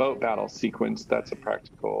call the boat battle sequence. That's a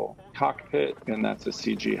practical cockpit, and that's a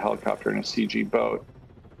CG helicopter and a CG boat.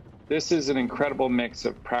 This is an incredible mix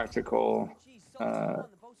of practical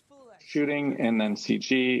shooting and then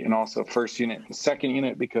CG, and also first unit and second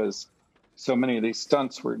unit, because so many of these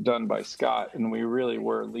stunts were done by Scott, and we really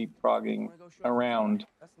were leapfrogging around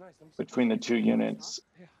between the two units.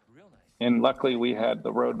 And luckily we had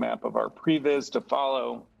the roadmap of our previs to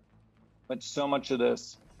follow, but so much of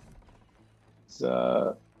this is,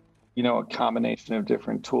 a combination of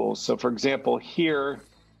different tools. So for example, here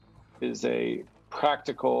is a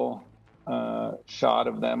practical shot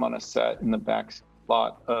of them on a set in the back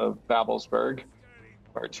lot of Babelsberg,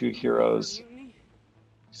 our two heroes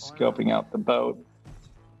scoping out the boat.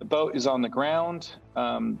 The boat is on the ground.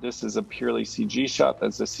 This is a purely CG shot.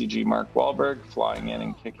 That's a CG Mark Wahlberg flying in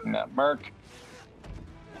and kicking that Merc.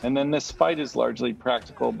 And then this fight is largely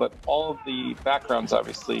practical, but all of the backgrounds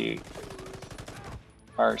obviously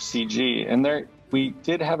are CG. And we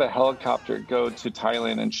did have a helicopter go to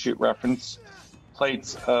Thailand and shoot reference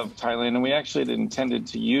plates of Thailand, and we actually had intended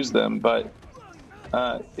to use them, but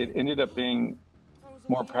it ended up being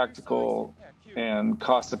more practical and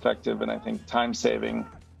cost-effective, and I think time-saving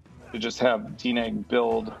to just have DNEG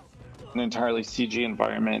build an entirely CG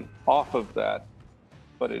environment off of that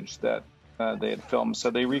footage that they had filmed. So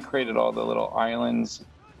they recreated all the little islands.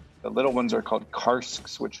 The little ones are called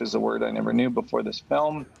karsks, which is a word I never knew before this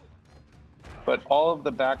film. But all of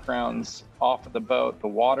the backgrounds off of the boat, the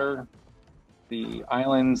water, the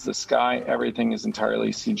islands, the sky, everything is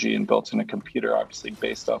entirely CG and built in a computer, obviously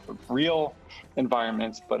based off of real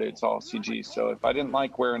environments, but it's all CG. So if I didn't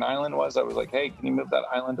like where an island was, I was like, hey, can you move that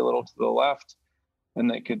island a little to the left? And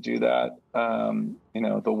they could do that.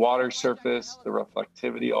 The water surface, the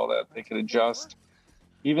reflectivity, all that, they could adjust.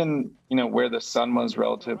 Even, where the sun was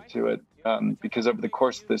relative to it, because over the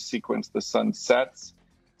course of this sequence, the sun sets.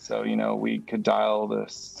 So, we could dial the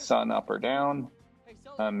sun up or down,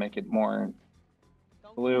 make it more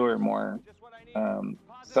blue or more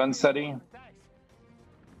sunsetty.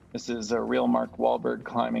 This is a real Mark Wahlberg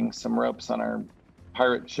climbing some ropes on our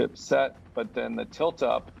pirate ship set, but then the tilt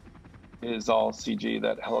up is all CG.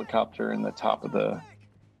 That helicopter and the top of the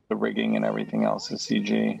rigging and everything else is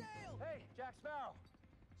CG.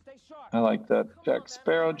 I like that Jack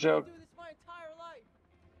Sparrow joke.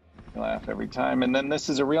 I laugh every time. And then this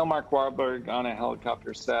is a real Mark Wahlberg on a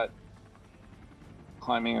helicopter set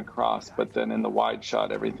climbing across, but then in the wide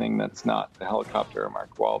shot, everything that's not the helicopter or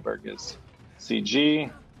Mark Wahlberg is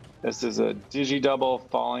CG. This is a digi-double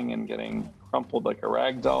falling and getting crumpled like a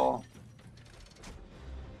rag doll.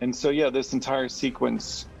 And so, yeah, this entire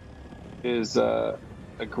sequence is a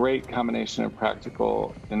great combination of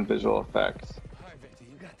practical and visual effects.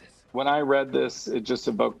 When I read this, it just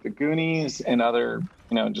evoked the Goonies and other,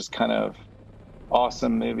 just kind of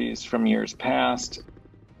awesome movies from years past.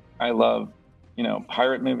 I love,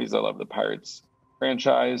 pirate movies. I love the Pirates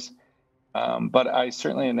franchise. But I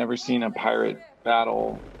certainly had never seen a pirate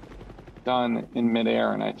battle done in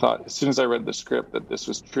midair. And I thought, as soon as I read the script, that this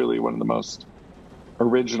was truly one of the most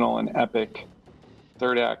original and epic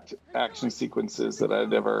third act action sequences that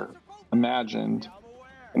I'd ever imagined.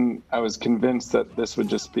 And I was convinced that this would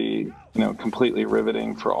just be, completely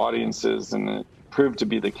riveting for audiences, and it proved to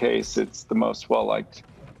be the case. It's the most well-liked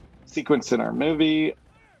sequence in our movie,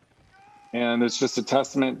 and it's just a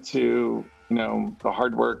testament to, the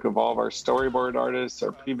hard work of all of our storyboard artists,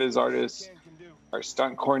 our previs artists, our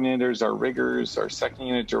stunt coordinators, our riggers, our second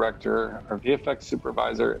unit director, our VFX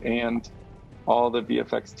supervisor, and all the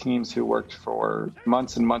VFX teams who worked for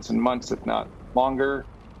months and months and months, if not longer,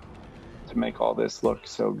 to make all this look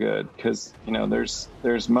so good. Because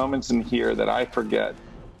there's moments in here that I forget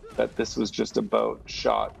that this was just a boat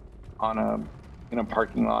shot on in a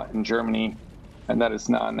parking lot in Germany, and that it's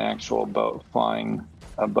not an actual boat flying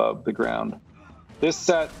above the ground. This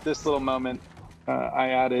little moment I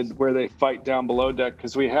added where they fight down below deck,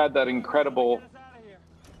 because we had that incredible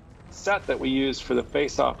set that we used for the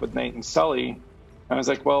face-off with Nate and Sully. And I was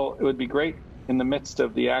like, well, it would be great in the midst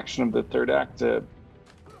of the action of the third act to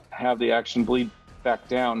have the action bleed back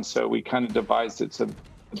down. So we kind of devised it so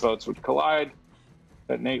the boats would collide,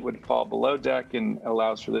 that Nate would fall below deck, and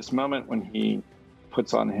allows for this moment when he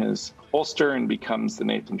puts on his holster and becomes the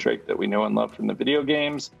Nathan Drake that we know and love from the video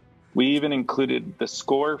games. We even included the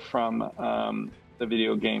score from the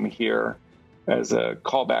video game here as a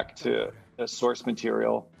callback to the source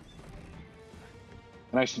material.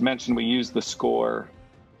 And I should mention we used the score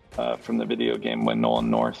from the video game when Nolan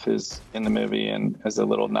North is in the movie, and as a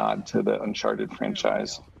little nod to the Uncharted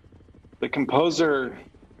franchise. The composer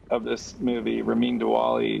of this movie, Ramin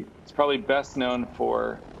Djawadi, is probably best known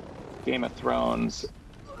for Game of Thrones,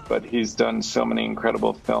 but he's done so many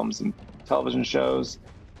incredible films and television shows,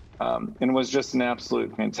 and was just an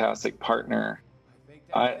absolute fantastic partner.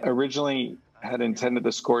 I originally had intended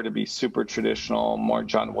the score to be super traditional, more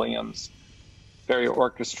John Williams, very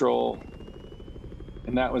orchestral,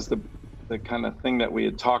 and that was the kind of thing that we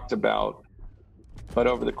had talked about. But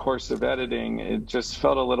over the course of editing, it just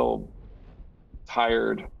felt a little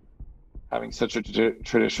tired having such a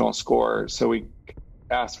traditional score. So we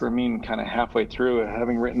asked Ramin kind of halfway through,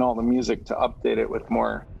 having written all the music, to update it with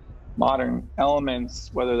more modern elements,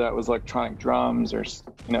 whether that was electronic drums or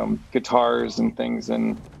guitars and things.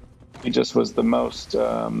 And he just was the most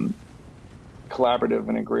collaborative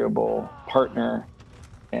and agreeable partner.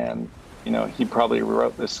 And he probably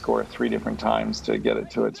wrote this score 3 different times to get it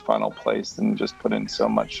to its final place, and just put in so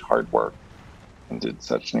much hard work and did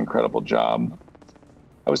such an incredible job.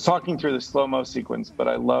 I was talking through the slow-mo sequence, but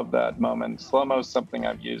I love that moment. Slow-mo is something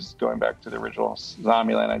I've used going back to the original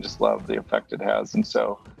Zombieland. I just love the effect it has. And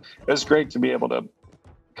so it was great to be able to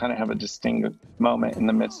kind of have a distinct moment in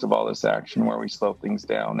the midst of all this action where we slow things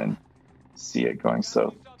down and see it going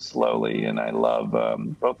so slowly. And I love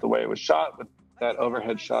both the way it was shot, with that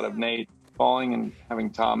overhead shot of Nate falling and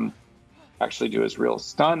having Tom actually do his real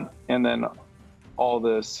stunt, and then all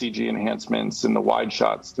the CG enhancements and the wide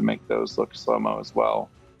shots to make those look slow-mo as well.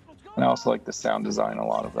 And I also like the sound design, a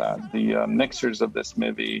lot of that. The mixers of this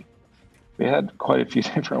movie, we had quite a few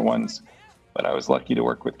different ones, but I was lucky to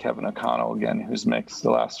work with Kevin O'Connell again, who's mixed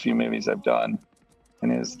the last few movies I've done,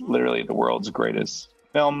 and is literally the world's greatest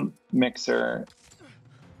film mixer.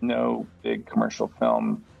 No big commercial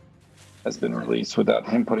film has been released without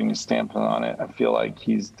him putting his stamp on it. I feel like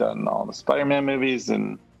he's done all the Spider-Man movies,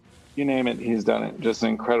 and you name it, he's done it. Just an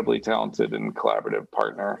incredibly talented and collaborative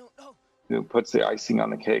partner who puts the icing on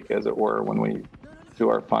the cake, as it were, when we do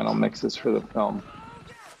our final mixes for the film.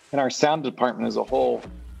 And our sound department as a whole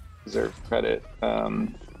deserves credit.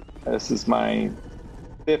 This is my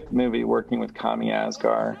 5th movie working with Kami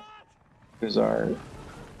Asghar, who's our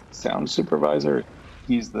sound supervisor.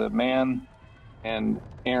 He's the man. And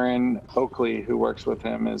Aaron Oakley, who works with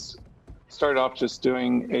him, is started off just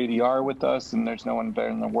doing ADR with us, and there's no one better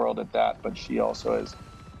in the world at that, but she also has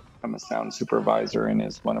become a sound supervisor and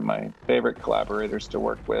is one of my favorite collaborators to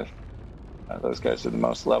work with. Those guys are the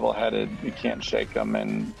most level-headed. You can't shake them,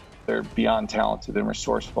 and they're beyond talented and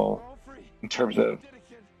resourceful in terms of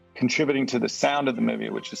contributing to the sound of the movie,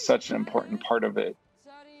 which is such an important part of it.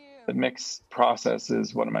 The mix process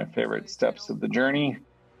is one of my favorite steps of the journey.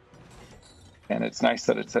 And it's nice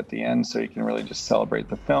that it's at the end, so you can really just celebrate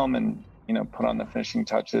the film and, you know, put on the finishing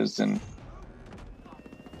touches. And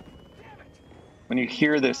when you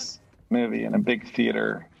hear this movie in a big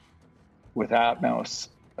theater with Atmos,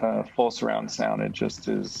 full surround sound, it just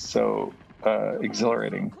is so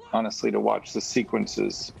exhilarating, honestly, to watch the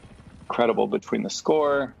sequences. Incredible between the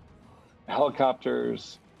score, the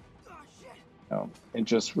helicopters. You know, it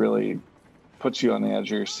just really puts you on the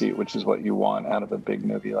edge of your seat, which is what you want out of a big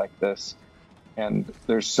movie like this. And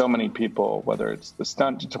there's so many people, whether it's the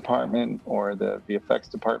stunt department or the VFX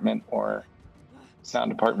department or sound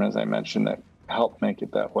department, as I mentioned, that help make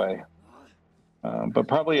it that way. But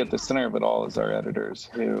probably at the center of it all is our editors,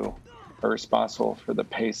 who are responsible for the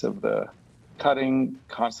pace of the cutting,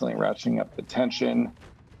 constantly ratcheting up the tension.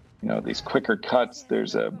 You know, these quicker cuts,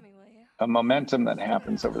 there's a momentum that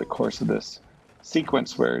happens over the course of this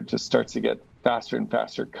sequence where it just starts to get faster and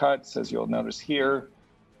faster cuts, as you'll notice here.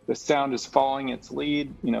 The sound is following its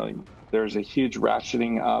lead. You know, there's a huge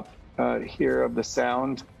ratcheting up here of the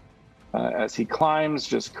sound as he climbs,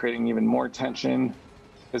 just creating even more tension.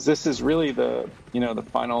 Because this is really the, you know, the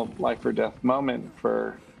final life or death moment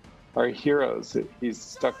for our heroes. He's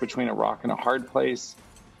stuck between a rock and a hard place.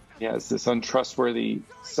 He has this untrustworthy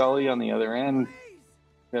Sully on the other end.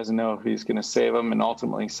 He doesn't know if he's going to save him, and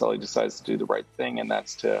ultimately Sully decides to do the right thing, and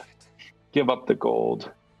that's to give up the gold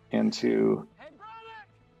and to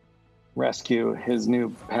rescue his new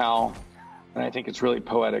pal. And I think it's really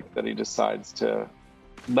poetic that he decides to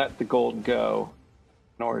let the gold go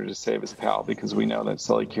in order to save his pal, because we know that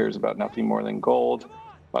Sully cares about nothing more than gold.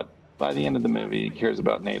 But by the end of the movie, he cares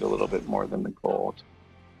about Nate a little bit more than the gold.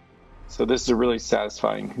 So this is a really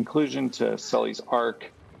satisfying conclusion to Sully's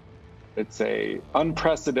arc. It's a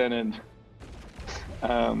unprecedented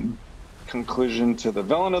conclusion to the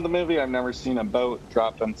villain of the movie. I've never seen a boat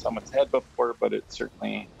dropped on someone's head before, but it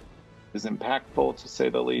certainly is impactful, to say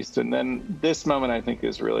the least. And then this moment, I think,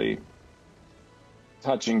 is really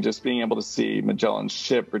touching, just being able to see Magellan's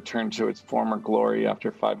ship return to its former glory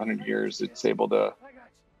after 500 years. It's able to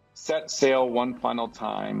set sail one final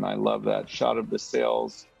time. I love that shot of the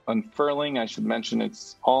sails unfurling. I should mention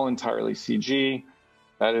it's all entirely CG.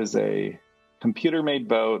 That is a computer-made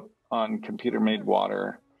boat on computer-made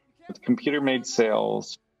water with computer-made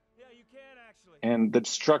sails. And the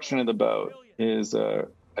destruction of the boat is,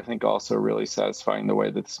 I think, also really satisfying, the way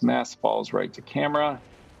that this mast falls right to camera.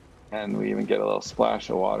 And we even get a little splash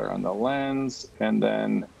of water on the lens. And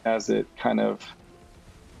then as it kind of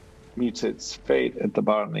meets its fate at the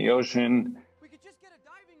bottom of the ocean,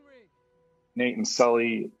 Nate and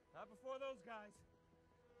Sully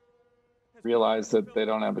realize that they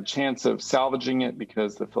don't have a chance of salvaging it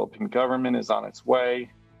because the Philippine government is on its way.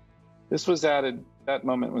 This was added, that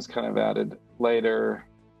moment was kind of added later.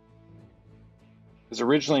 Because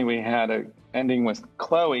originally we had an ending with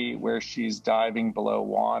Chloe where she's diving below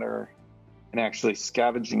water and actually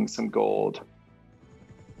scavenging some gold.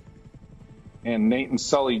 And Nate and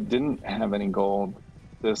Sully didn't have any gold.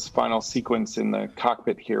 This final sequence in the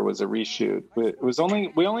cockpit here was a reshoot.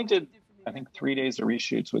 We only did, I think, 3 days of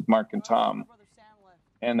reshoots with Mark and Tom.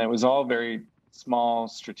 And it was all very small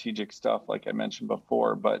strategic stuff, like I mentioned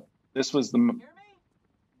before. But this and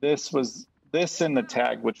the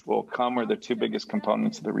tag, which will come, are the two biggest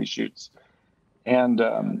components of the reshoots.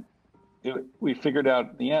 And we figured out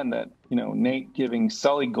at the end that, you know, Nate giving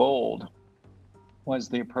Sully gold was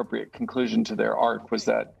the appropriate conclusion to their arc, was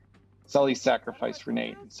that Sully sacrificed for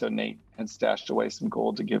Nate. So Nate had stashed away some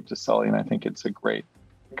gold to give to Sully. And I think it's a great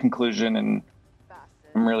conclusion, and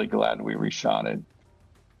I'm really glad we reshot it.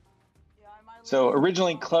 So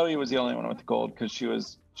originally Chloe was the only one with the gold because she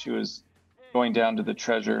was going down to the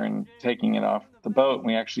treasure and taking it off the boat. And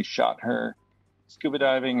we actually shot her scuba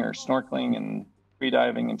diving or snorkeling and free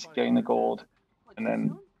diving and getting the gold. And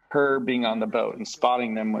then her being on the boat and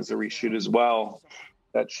spotting them was a reshoot as well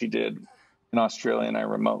that she did in Australia, and I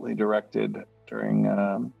remotely directed during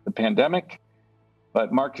the pandemic.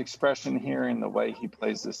 But Mark's expression here and the way he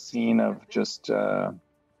plays this scene of just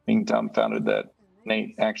being dumbfounded that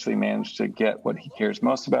Nate actually managed to get what he cares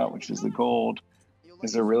most about, which is the gold,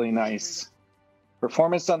 is a really nice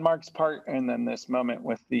performance on Mark's part. And then this moment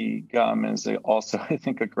with the gum is also, I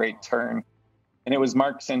think, a great turn. And it was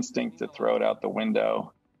Mark's instinct to throw it out the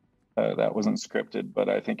window. That wasn't scripted, but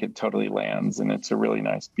I think it totally lands. And it's a really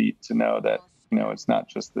nice beat to know that, it's not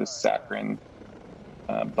just this saccharine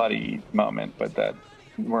buddy moment, but that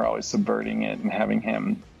we're always subverting it and having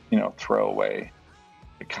him, throw away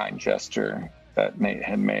the kind gesture that Nate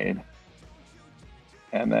had made.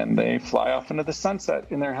 And then they fly off into the sunset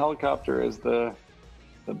in their helicopter as the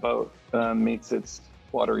boat meets its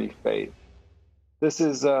watery fate. This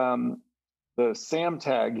is the Sam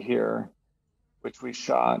tag here, which we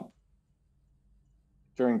shot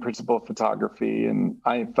during principal photography, and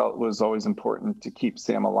I felt was always important to keep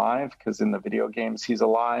Sam alive because in the video games he's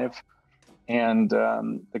alive. And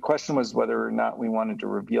the question was whether or not we wanted to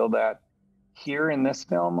reveal that here in this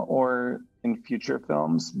film or in future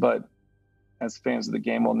films. But as fans of the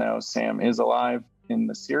game will know, Sam is alive in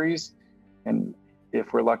the series, and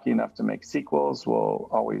if we're lucky enough to make sequels, we'll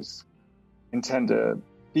always intend to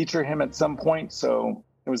feature him at some point. So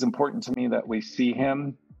it was important to me that we see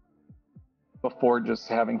him before just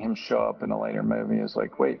having him show up in a later movie. It's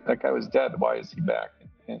like, wait, that guy was dead. Why is he back?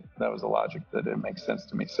 And that was a logic that didn't make sense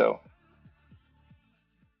to me. So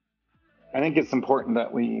I think it's important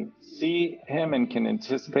that we see him and can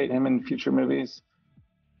anticipate him in future movies.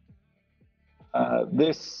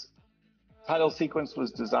 This title sequence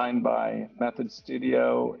was designed by Method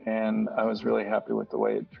Studio, and I was really happy with the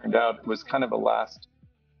way it turned out. It was kind of a last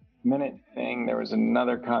minute thing. There was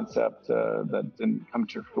another concept that didn't come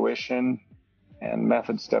to fruition, and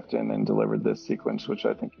Method stepped in and delivered this sequence, which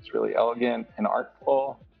I think is really elegant and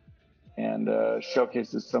artful, and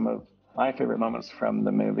showcases some of my favorite moments from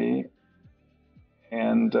the movie,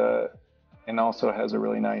 and also has a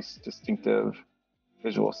really nice, distinctive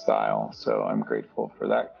visual style. So I'm grateful for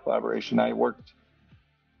that collaboration. I worked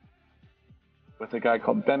with a guy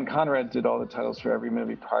called Ben Conrad, did all the titles for every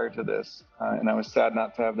movie prior to this, and I was sad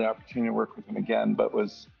not to have the opportunity to work with him again, but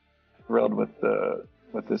was thrilled with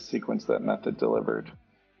this sequence that Method delivered.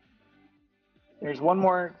 There's one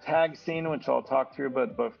more tag scene which I'll talk through,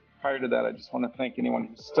 but prior to that, I just want to thank anyone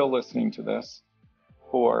who's still listening to this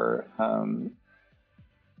for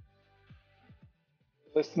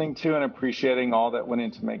listening to and appreciating all that went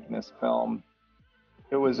into making this film.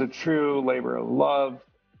 It was a true labor of love.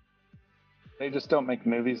 They just don't make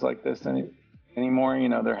movies like this anymore.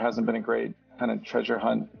 There hasn't been a great kind of treasure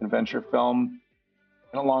hunt adventure film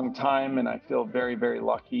in a long time, and I feel very, very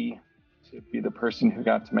lucky to be the person who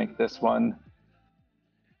got to make this one,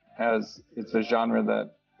 as it's a genre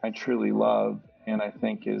that I truly love and I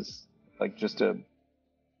think is like just a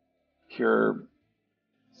pure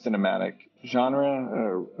cinematic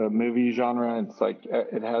genre, a movie genre. It's like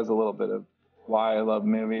it has a little bit of why I love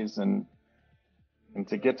movies, and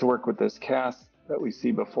to get to work with this cast that we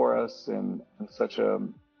see before us and such a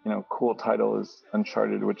cool title as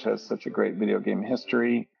Uncharted, which has such a great video game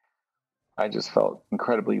history. I just felt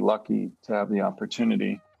incredibly lucky to have the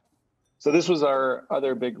opportunity. So this was our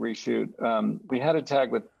other big reshoot. We had a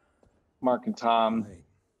tag with Mark and Tom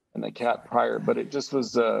and the cat prior, but it just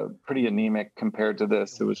was pretty anemic compared to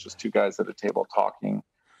this. It was just two guys at a table talking.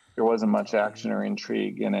 There wasn't much action or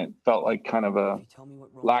intrigue, and it felt like kind of a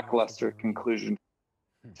lackluster conclusion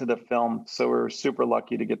to the film. So we're super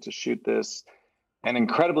lucky to get to shoot this, and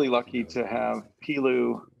incredibly lucky to have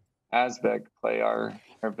Pilu Asbæk play our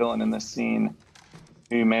villain in this scene,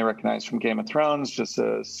 who you may recognize from Game of Thrones, just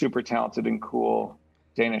a super talented and cool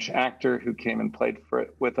Danish actor who came and played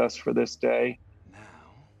with us for this day.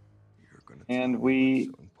 And it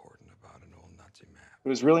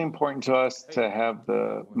was really important to us to have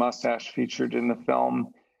the mustache featured in the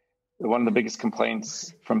film. One of the biggest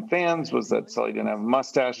complaints from fans was that Sully didn't have a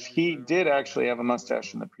mustache. He did actually have a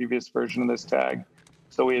mustache in the previous version of this tag,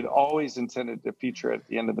 so we had always intended to feature it at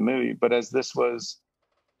the end of the movie. But as this was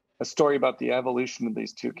a story about the evolution of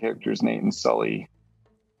these two characters, Nate and Sully,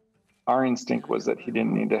 our instinct was that he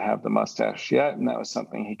didn't need to have the mustache yet, and that was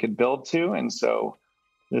something he could build to. And so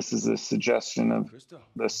this is a suggestion of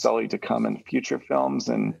the Sully to come in future films,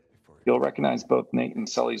 and you'll recognize both Nate and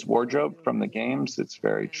Sully's wardrobe from the games. It's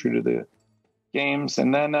very true to the games.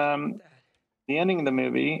 And then the ending of the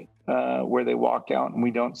movie, where they walk out and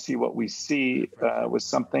we don't see what we see, was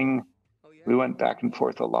something we went back and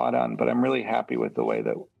forth a lot on, but I'm really happy with the way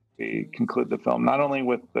that we conclude the film, not only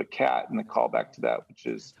with the cat and the callback to that, which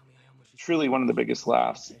is truly one of the biggest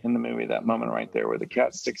laughs in the movie, that moment right there where the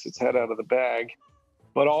cat sticks its head out of the bag,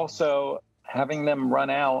 but also having them run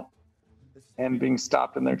out and being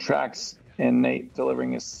stopped in their tracks and Nate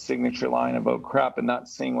delivering his signature line of "oh crap" and not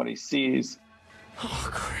seeing what he sees. Oh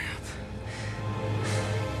crap.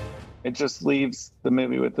 It just leaves the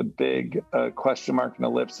movie with a big question mark and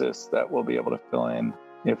ellipsis that we'll be able to fill in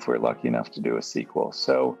if we're lucky enough to do a sequel.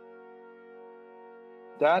 So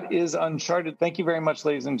that is Uncharted. Thank you very much,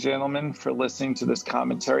 ladies and gentlemen, for listening to this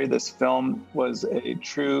commentary. This film was a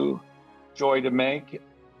true joy to make.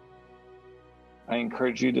 I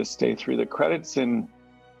encourage you to stay through the credits and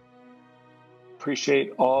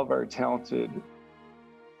appreciate all of our talented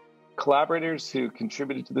collaborators who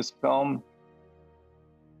contributed to this film.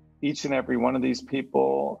 Each and every one of these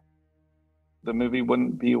people, the movie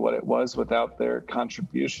wouldn't be what it was without their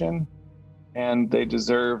contribution, and they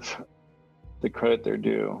deserve the credit they're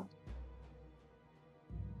due.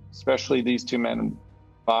 Especially these two men,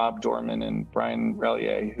 Bob Dorman and Brian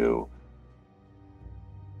Relier, who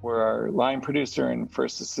were our line producer and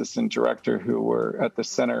first assistant director, who were at the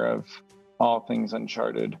center of all things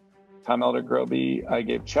Uncharted. Tom Eldergroby, I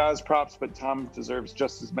gave Chaz props, but Tom deserves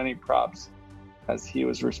just as many props, as he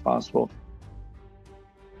was responsible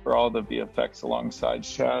for all the VFX alongside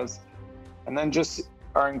Chaz. And then just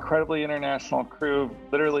our incredibly international crew,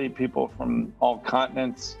 literally people from all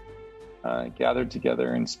continents, gathered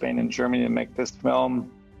together in Spain and Germany to make this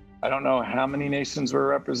film. I don't know how many nations were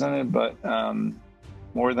represented, but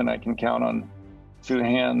more than I can count on two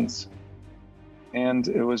hands. And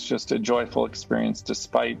it was just a joyful experience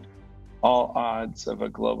despite all odds of a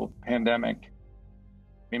global pandemic.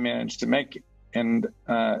 We managed to make and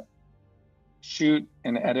shoot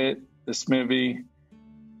and edit this movie,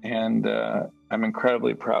 and I'm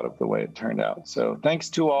incredibly proud of the way it turned out. So thanks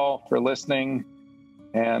to all for listening,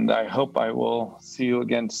 and I hope I will see you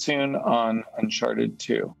again soon on Uncharted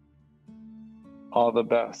 2. All the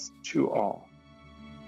best to all.